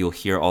things that you'll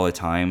hear all the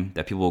time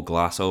that people will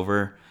gloss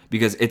over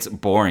because it's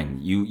boring.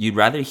 You'd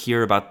rather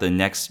hear about the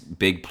next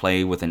big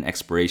play with an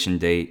expiration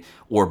date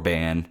or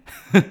ban.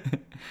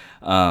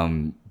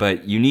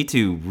 But you need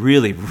to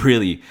really,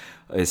 really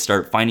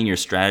start finding your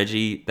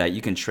strategy that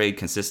you can trade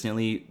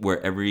consistently, where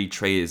every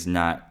trade is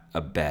not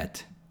a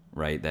bet,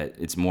 right? That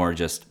it's more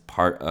just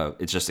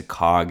it's just a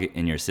cog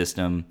in your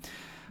system.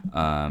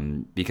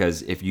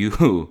 Because if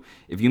you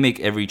make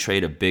every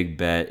trade a big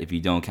bet, if you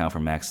don't count for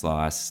max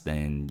loss,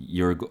 then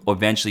you're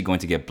eventually going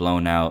to get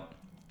blown out,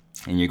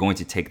 and you're going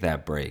to take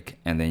that break,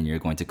 and then you're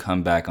going to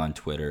come back on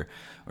Twitter,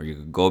 or you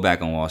could go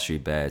back on Wall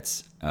Street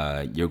Bets.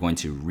 You're going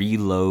to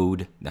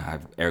reload, I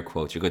have air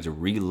quotes, you're going to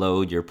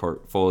reload your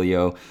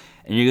portfolio,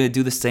 and you're going to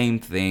do the same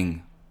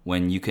thing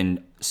when you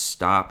can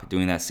stop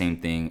doing that same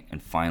thing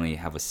and finally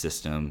have a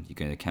system. You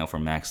can account for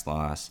max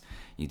loss.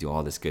 You do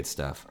all this good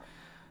stuff.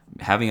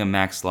 Having a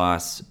max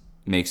loss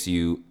makes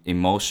you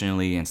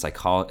emotionally and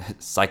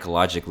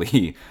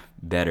psychologically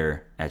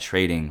better at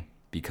trading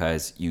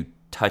because you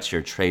touch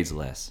your trades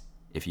less.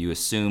 If you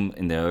assume,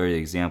 in the earlier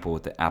example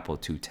with the Apple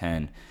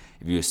 210,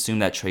 if you assume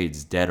that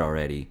trade's dead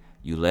already,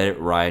 you let it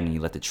ride and you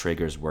let the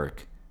triggers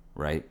work,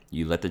 right?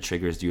 You let the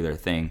triggers do their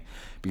thing,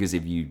 because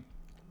if you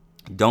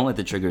don't let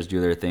the triggers do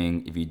their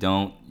thing, if you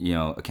don't,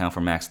 account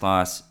for max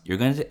loss, you're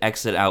going to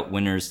exit out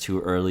winners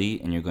too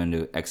early and you're going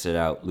to exit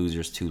out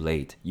losers too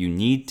late. You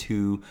need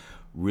to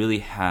really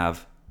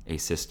have a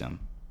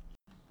system.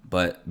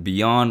 But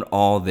beyond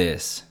all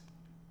this,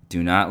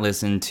 do not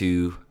listen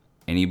to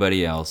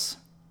anybody else.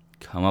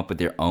 Come up with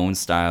your own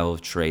style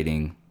of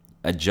trading.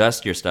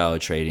 Adjust your style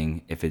of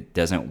trading if it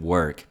doesn't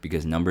work,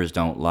 because numbers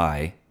don't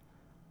lie.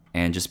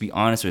 And just be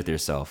honest with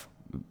yourself.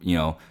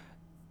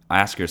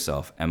 Ask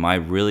yourself, am I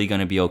really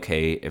going to be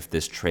okay if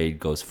this trade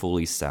goes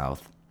fully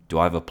south? Do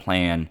I have a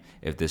plan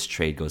if this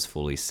trade goes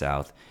fully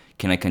south?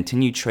 Can I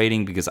continue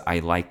trading because I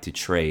like to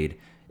trade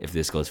if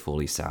this goes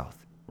fully south,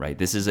 right?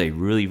 This is a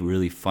really,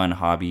 really fun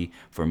hobby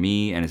for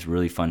me, and it's a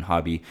really fun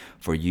hobby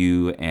for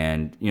you,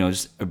 and,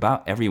 just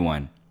about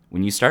everyone.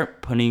 When you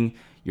start putting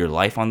your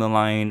life on the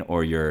line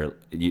or your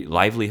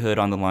livelihood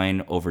on the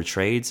line over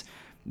trades,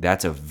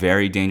 that's a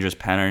very dangerous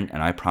pattern,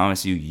 and I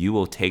promise you, you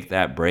will take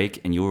that break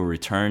and you will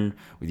return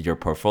with your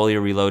portfolio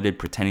reloaded,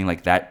 pretending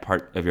like that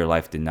part of your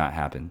life did not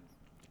happen.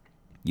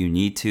 You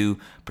need to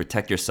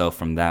protect yourself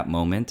from that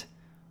moment,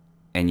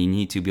 and you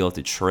need to be able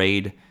to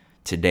trade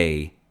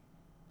today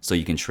so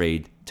you can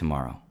trade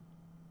tomorrow.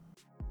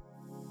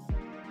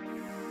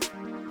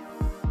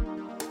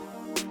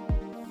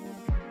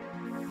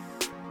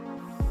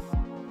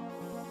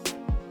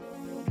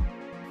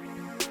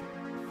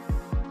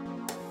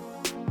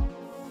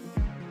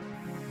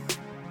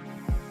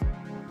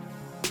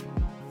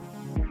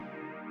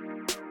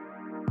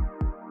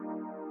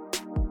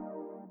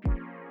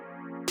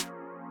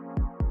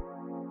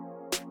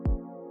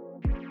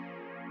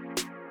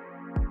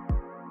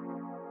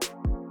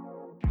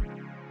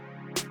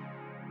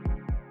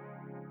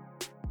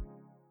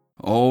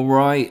 All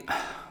right.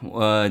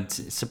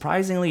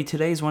 Surprisingly,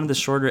 today's one of the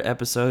shorter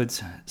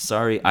episodes.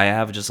 Sorry, I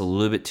have just a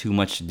little bit too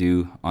much to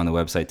do on the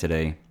website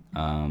today.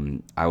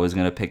 I was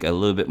going to pick a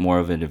little bit more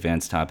of an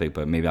advanced topic,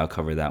 but maybe I'll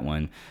cover that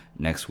one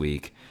next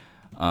week.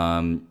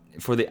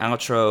 For the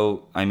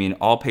outro,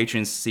 all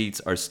patron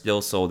seats are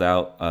still sold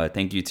out.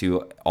 Thank you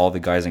to all the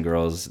guys and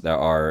girls that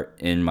are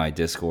in my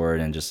Discord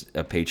and just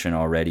a patron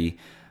already.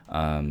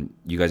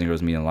 You guys and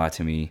girls mean a lot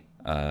to me.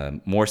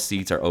 More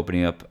seats are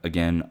opening up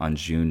again on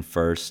June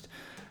 1st.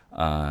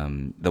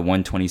 The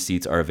 120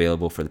 seats are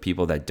available for the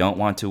people that don't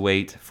want to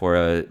wait for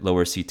a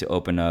lower seat to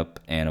open up.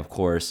 And of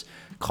course,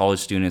 college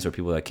students or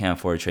people that can't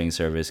afford a trading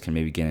service can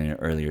maybe get in an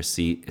earlier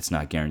seat. It's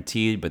not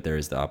guaranteed, but there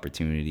is the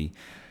opportunity.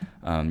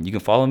 You can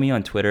follow me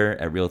on Twitter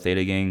at Real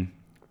Theta Gang.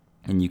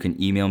 And you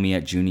can email me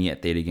at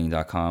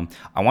junie@thetagang.com.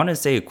 I want to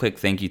say a quick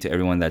thank you to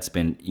everyone that's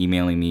been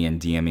emailing me and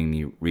DMing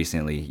me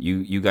recently.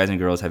 You guys and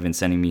girls have been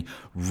sending me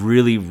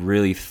really,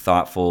 really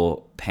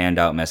thoughtful, panned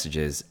out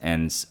messages.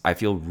 And I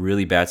feel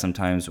really bad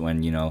sometimes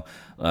when,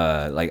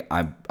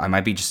 I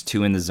might be just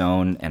too in the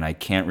zone and I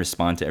can't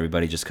respond to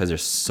everybody just because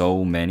there's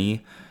so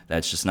many.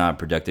 That's just not a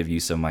productive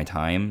use of my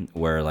time,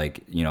 where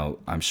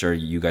I'm sure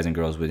you guys and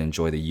girls would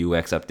enjoy the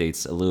UX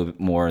updates a little bit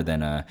more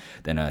than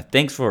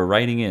thanks for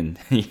writing in,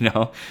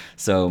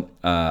 So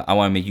I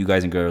want to make you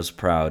guys and girls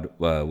proud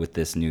with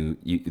these new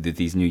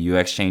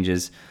UX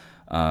changes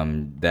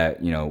that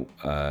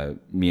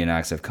me and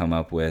Axe have come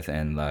up with,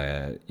 and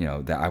that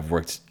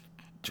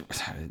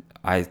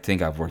I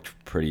think I've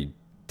worked pretty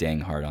dang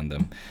hard on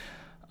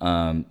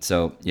them.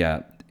 So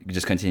yeah.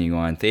 Just continuing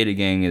on, Theta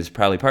Gang is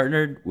proudly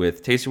partnered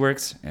with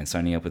Tastyworks, and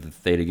signing up with the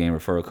Theta Gang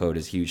referral code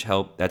is huge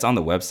help. That's on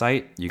the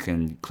website. You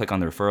can click on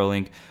the referral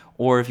link,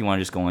 or if you want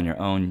to just go on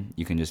your own,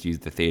 you can just use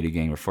the Theta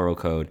Gang referral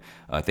code.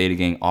 Theta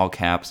Gang, all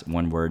caps,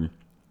 one word.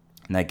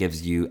 And that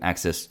gives you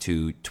access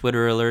to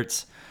Twitter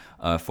alerts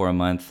for a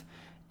month,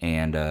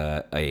 and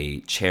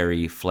a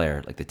cherry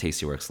flare, like the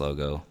Tastyworks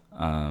logo,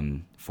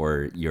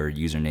 for your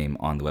username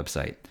on the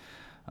website.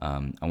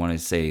 I want to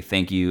say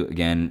thank you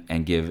again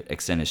and give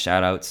extended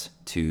shout outs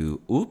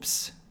to,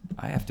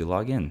 I have to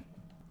log in.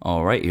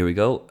 All right, here we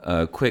go.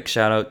 A quick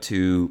shout out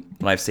to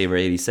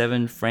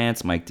Lifesaver87,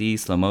 France, Mike D,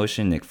 Slow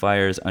Motion, Nick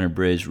Fires,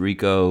 Underbridge,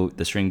 Rico,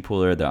 The String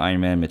Puller, The Iron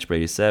Man, Mitch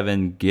Brady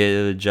 7,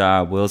 Good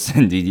Job,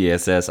 Wilson,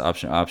 DDSS,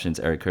 Options,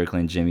 Eric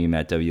Kirkland, Jimmy,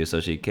 Matt W,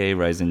 Associate K,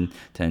 Ryzen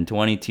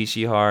 1020,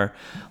 Tishihar,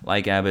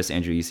 Like Abbas,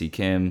 Andrew EC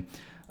Kim,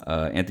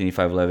 Anthony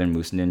 511,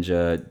 Moose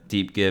Ninja,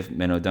 Deep Gift,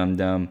 Menno Dum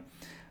Dum,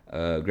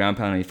 Ground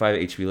Pound 95,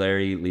 HB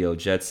Larry, Leo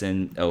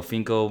Jetson, El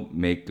Finko,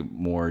 Make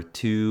More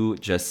 2,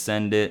 Just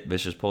Send It,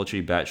 Vicious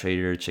Poultry, Bat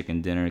Trader,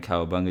 Chicken Dinner,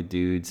 Cowabunga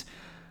Dudes,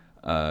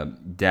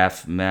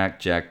 Daft Mac,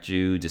 Jack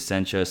Jew,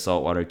 Dissentia,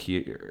 Saltwater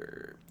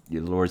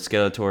Lord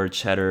Skeletor,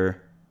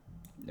 Cheddar,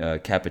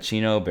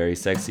 Cappuccino, Very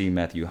Sexy,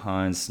 Matthew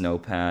Hans,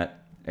 Snowpat,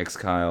 X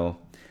Kyle,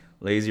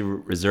 Lazy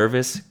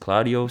Reservist,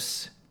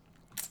 Claudios,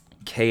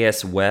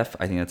 KS Wef,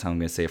 I think that's how I'm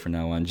going to say it from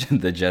now on,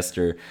 The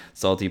Jester,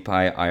 Salty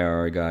Pie,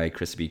 IRR Guy,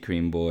 Crispy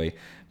Cream Boy,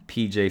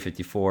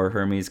 PJ54,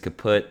 Hermes,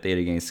 Kaput,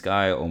 Theta Gang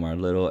Sky, Omar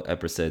Little,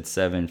 Epersaid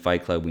 7,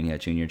 Fight Club, Weenie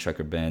Hat Jr.,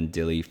 Trucker Ben,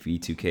 Dilly,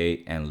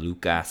 Fee2K, and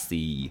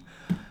Lucasi.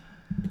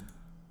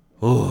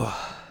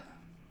 Oh,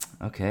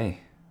 okay.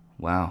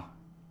 Wow.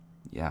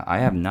 Yeah, I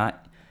have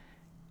not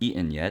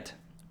eaten yet.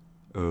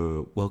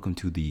 Welcome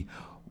to the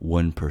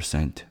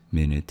 1%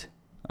 minute.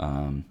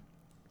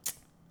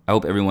 I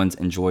hope everyone's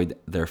enjoyed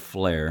their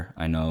flair.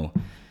 I know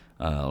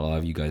a lot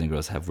of you guys and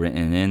girls have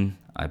written in.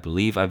 I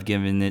believe I've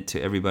given it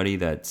to everybody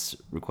that's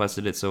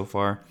requested it so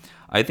far.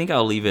 I think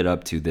I'll leave it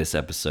up to this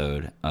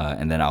episode,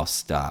 and then I'll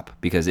stop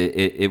because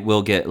it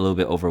will get a little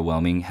bit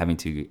overwhelming having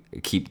to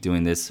keep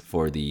doing this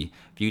for the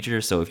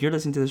future. So if you're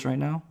listening to this right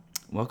now,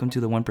 welcome to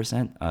the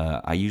 1%.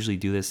 I usually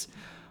do this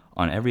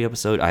on every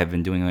episode. I've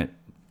been doing it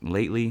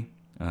lately.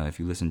 If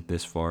you listened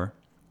this far,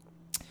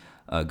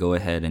 go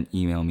ahead and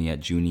email me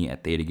at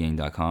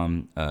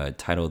junie@thetagang.com.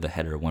 Title the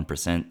header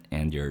 1%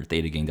 and your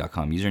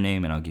thetagang.com username,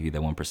 and I'll give you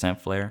the 1%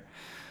 flair.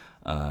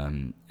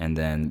 And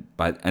then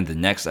in the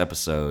next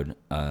episode,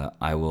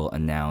 I will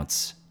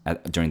announce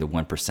during the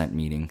 1%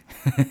 meeting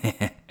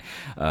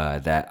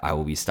that I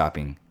will be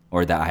stopping,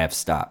 or that I have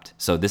stopped.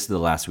 So this is the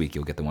last week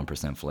you'll get the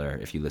 1% flair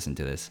if you listen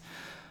to this.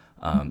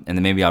 And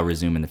then maybe I'll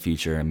resume in the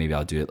future, and maybe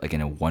I'll do it like in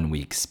a 1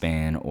 week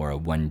span or a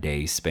 1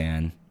 day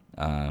span.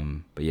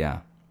 But yeah,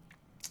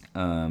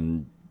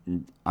 I'm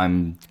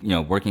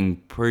working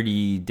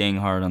pretty dang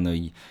hard on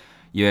the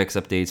UX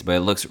updates, but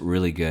it looks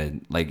really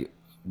good. Like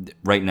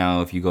right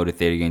now, if you go to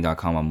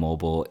thetagang.com on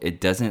mobile,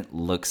 it doesn't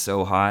look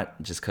so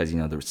hot just because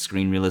the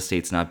screen real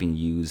estate's not being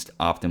used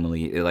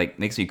optimally. It like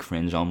makes me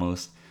cringe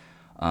almost.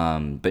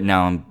 But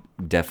now I'm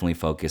definitely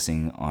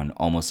focusing on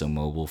almost a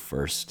mobile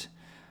first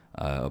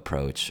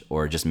approach,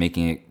 or just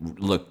making it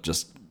look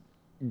just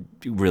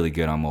really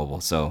good on mobile.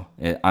 So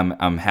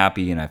I'm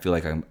happy, and I feel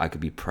like I could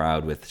be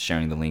proud with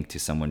sharing the link to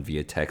someone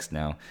via text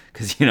now,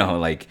 because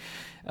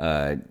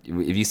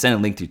if you send a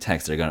link through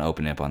text, they're gonna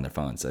open it up on their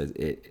phone. So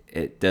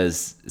it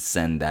does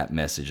send that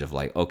message of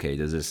like, okay,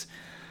 does this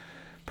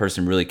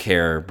person really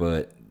care?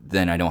 But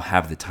then I don't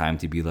have the time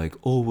to be like,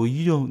 oh well,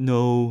 you don't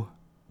know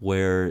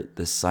where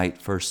the site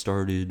first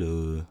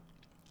started.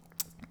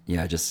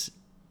 Yeah, just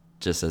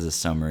as a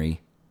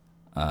summary.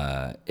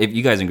 If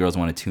you guys and girls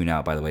want to tune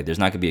out, by the way, there's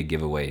not going to be a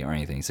giveaway or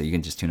anything, so you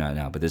can just tune out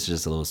now. But this is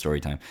just a little story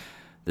time.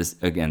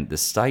 The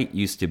site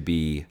used to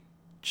be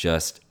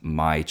just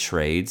my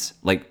trades,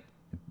 like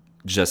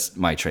just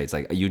my trades.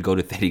 Like you'd go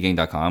to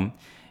thetagang.com,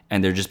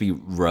 and there'd just be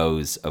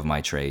rows of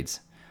my trades,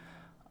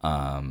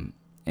 and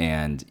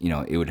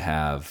it would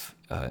have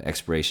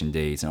expiration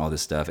dates and all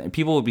this stuff, and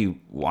people would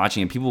be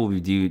watching, and people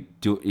would be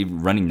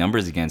running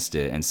numbers against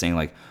it and saying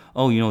like,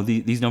 oh,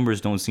 these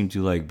numbers don't seem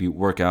to like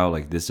work out,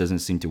 like this doesn't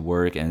seem to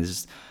work. And it's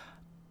just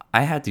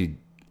I had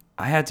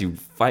to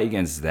fight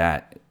against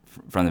that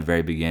from the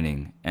very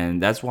beginning,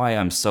 and that's why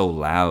I'm so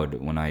loud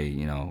when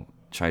I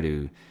try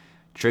to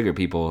trigger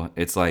people.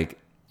 It's like,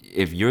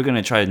 if you're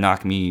gonna try to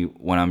knock me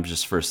when I'm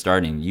just first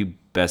starting, you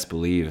best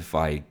believe if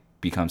I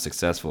become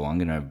successful, I'm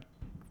gonna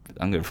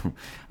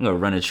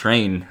run a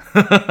train.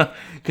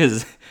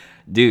 Because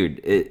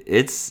dude,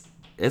 it's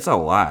a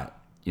lot.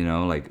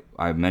 Like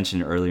I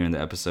mentioned earlier in the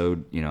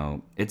episode,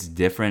 it's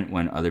different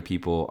when other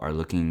people are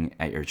looking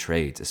at your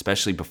trades,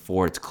 especially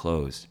before it's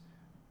closed,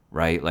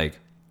 right? Like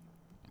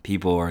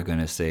people are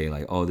gonna say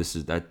like, oh,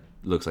 that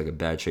looks like a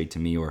bad trade to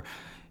me, or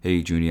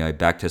hey Junie, I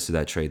back tested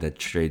that trade, that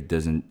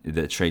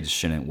trade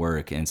shouldn't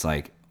work. And it's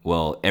like,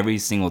 well,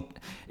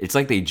 it's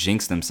like they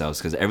jinx themselves,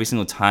 because every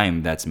single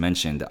time that's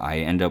mentioned, I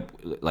end up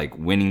like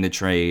winning the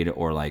trade,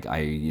 or like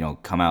I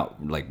come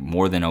out like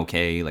more than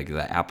okay, like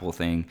the Apple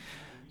thing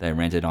that I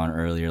ranted on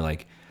earlier.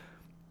 Like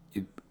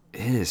it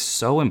is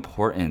so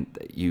important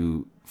that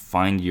you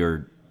find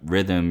your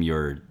rhythm,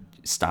 your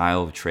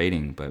style of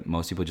trading, but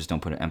most people just don't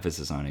put an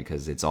emphasis on it,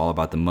 because it's all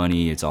about the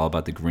money, it's all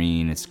about the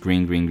green. It's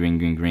green, green, green,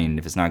 green, green.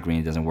 If it's not green,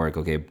 it doesn't work.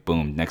 Okay,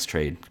 boom, next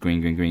trade.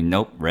 Green, green, green.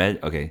 Nope, red.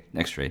 Okay,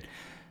 next trade.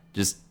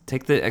 Just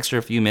take the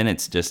extra few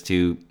minutes just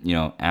to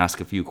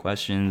ask a few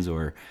questions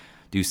or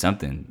do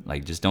something.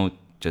 Like just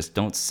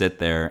don't sit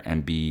there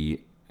and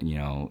be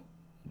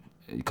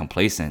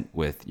complacent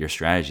with your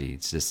strategy.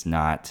 It's just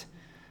not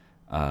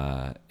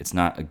it's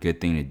not a good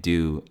thing to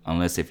do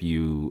unless if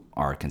you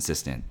are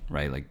consistent,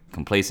 right? Like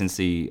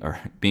complacency or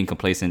being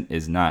complacent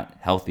is not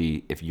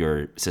healthy if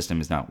your system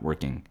is not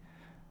working,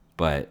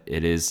 but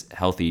it is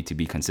healthy to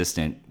be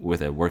consistent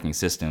with a working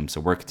system.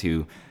 So work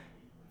to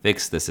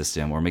fix the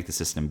system or make the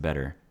system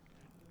better.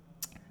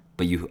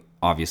 But you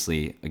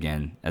obviously,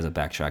 again, as a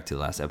backtrack to the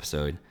last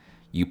episode,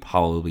 you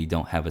probably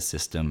don't have a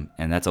system,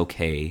 and that's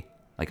okay.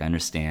 Like, I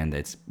understand that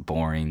it's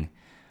boring,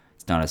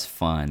 it's not as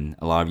fun.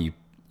 A lot of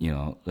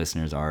you,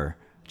 listeners are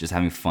just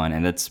having fun,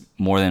 and that's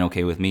more than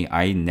okay with me.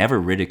 I never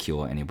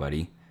ridicule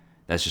anybody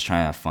that's just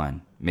trying to have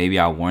fun. Maybe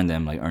I'll warn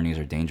them like earnings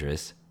are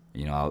dangerous.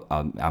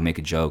 I'll make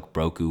a joke.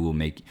 Roku will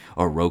make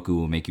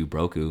you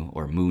broku,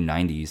 or Moo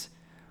 90s.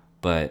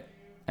 But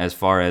as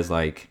far as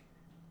like,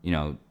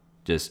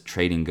 just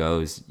trading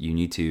goes, you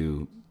need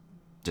to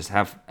just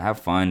have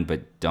fun,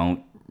 but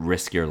don't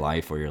risk your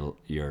life or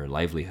your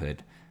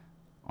livelihood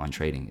on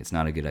trading. It's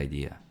not a good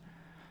idea.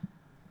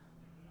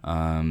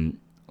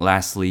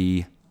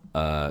 Lastly,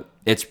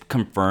 it's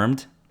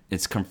confirmed.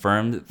 It's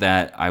confirmed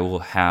that I will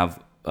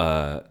have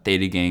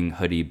Theta Gang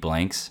hoodie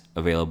blanks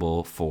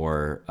available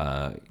for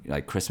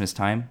like Christmas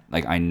time.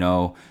 Like, I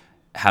know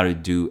how to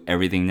do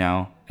everything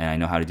now, and I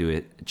know how to do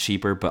it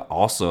cheaper, but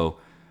also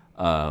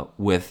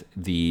with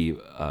the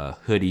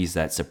hoodies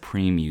that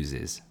Supreme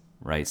uses,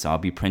 right? So I'll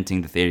be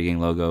printing the Theta Gang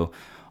logo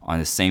on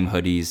the same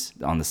hoodies,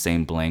 on the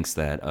same blanks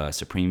that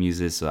Supreme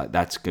uses. So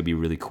that's gonna be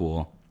really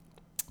cool.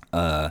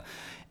 And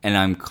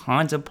I'm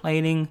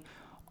contemplating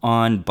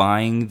on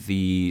buying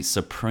the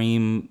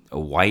Supreme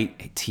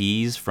white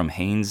tees from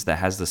Hanes that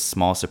has the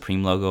small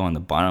Supreme logo on the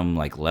bottom,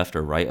 like left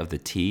or right of the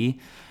tee,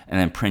 and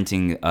then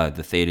printing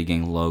the Theta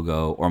Gang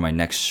logo or my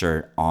next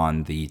shirt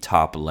on the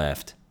top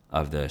left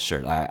of the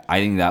shirt. I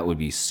think that would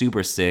be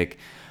super sick,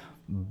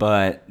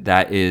 but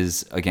that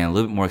is, again, a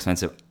little bit more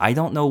expensive. I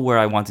don't know where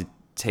I want to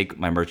take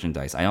my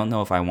merchandise. I don't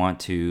know if I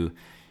want to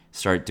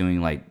start doing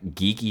like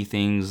geeky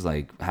things,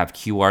 like have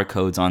QR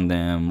codes on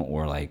them,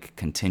 or like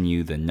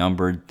continue the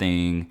numbered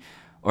thing,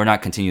 or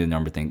not continue the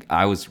numbered thing.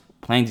 I was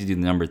planning to do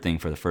the numbered thing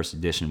for the first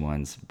edition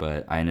ones,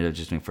 but I ended up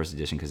just doing first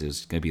edition because it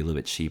was going to be a little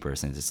bit cheaper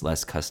since it's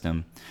less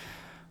custom.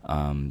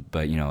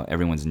 But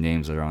everyone's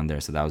names are on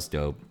there, so that was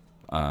dope.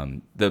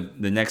 The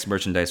next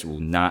merchandise will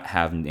not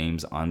have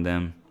names on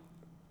them.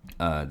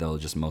 They'll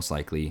just most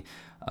likely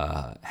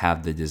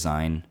have the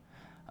design.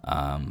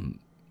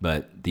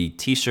 But the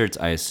t-shirts,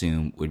 I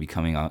assume, would be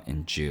coming out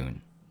in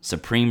June.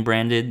 Supreme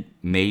branded,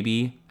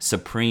 maybe.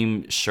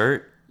 Supreme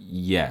shirt,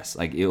 yes.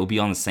 Like, it will be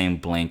on the same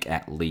blank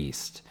at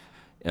least,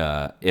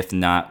 if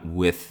not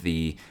with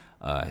the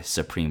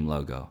Supreme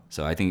logo.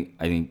 So I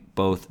think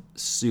both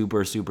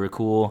super, super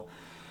cool.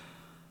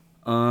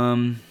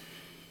 I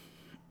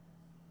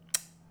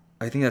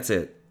think that's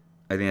it.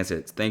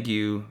 Thank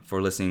you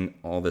for listening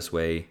all this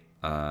way.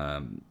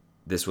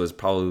 This was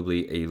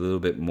probably a little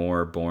bit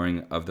more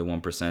boring of the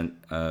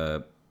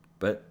 1%,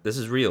 but this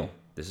is real.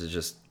 This is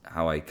just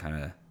how I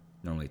kind of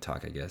normally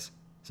talk, I guess.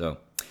 So,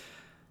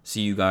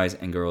 see you guys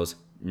and girls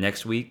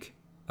next week.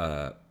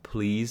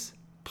 Please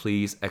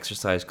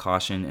exercise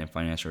caution and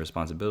financial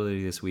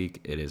responsibility this week.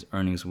 It is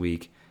earnings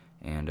week,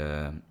 and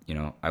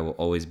I will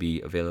always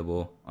be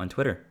available on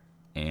Twitter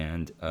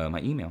and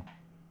my email.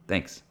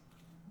 Thanks.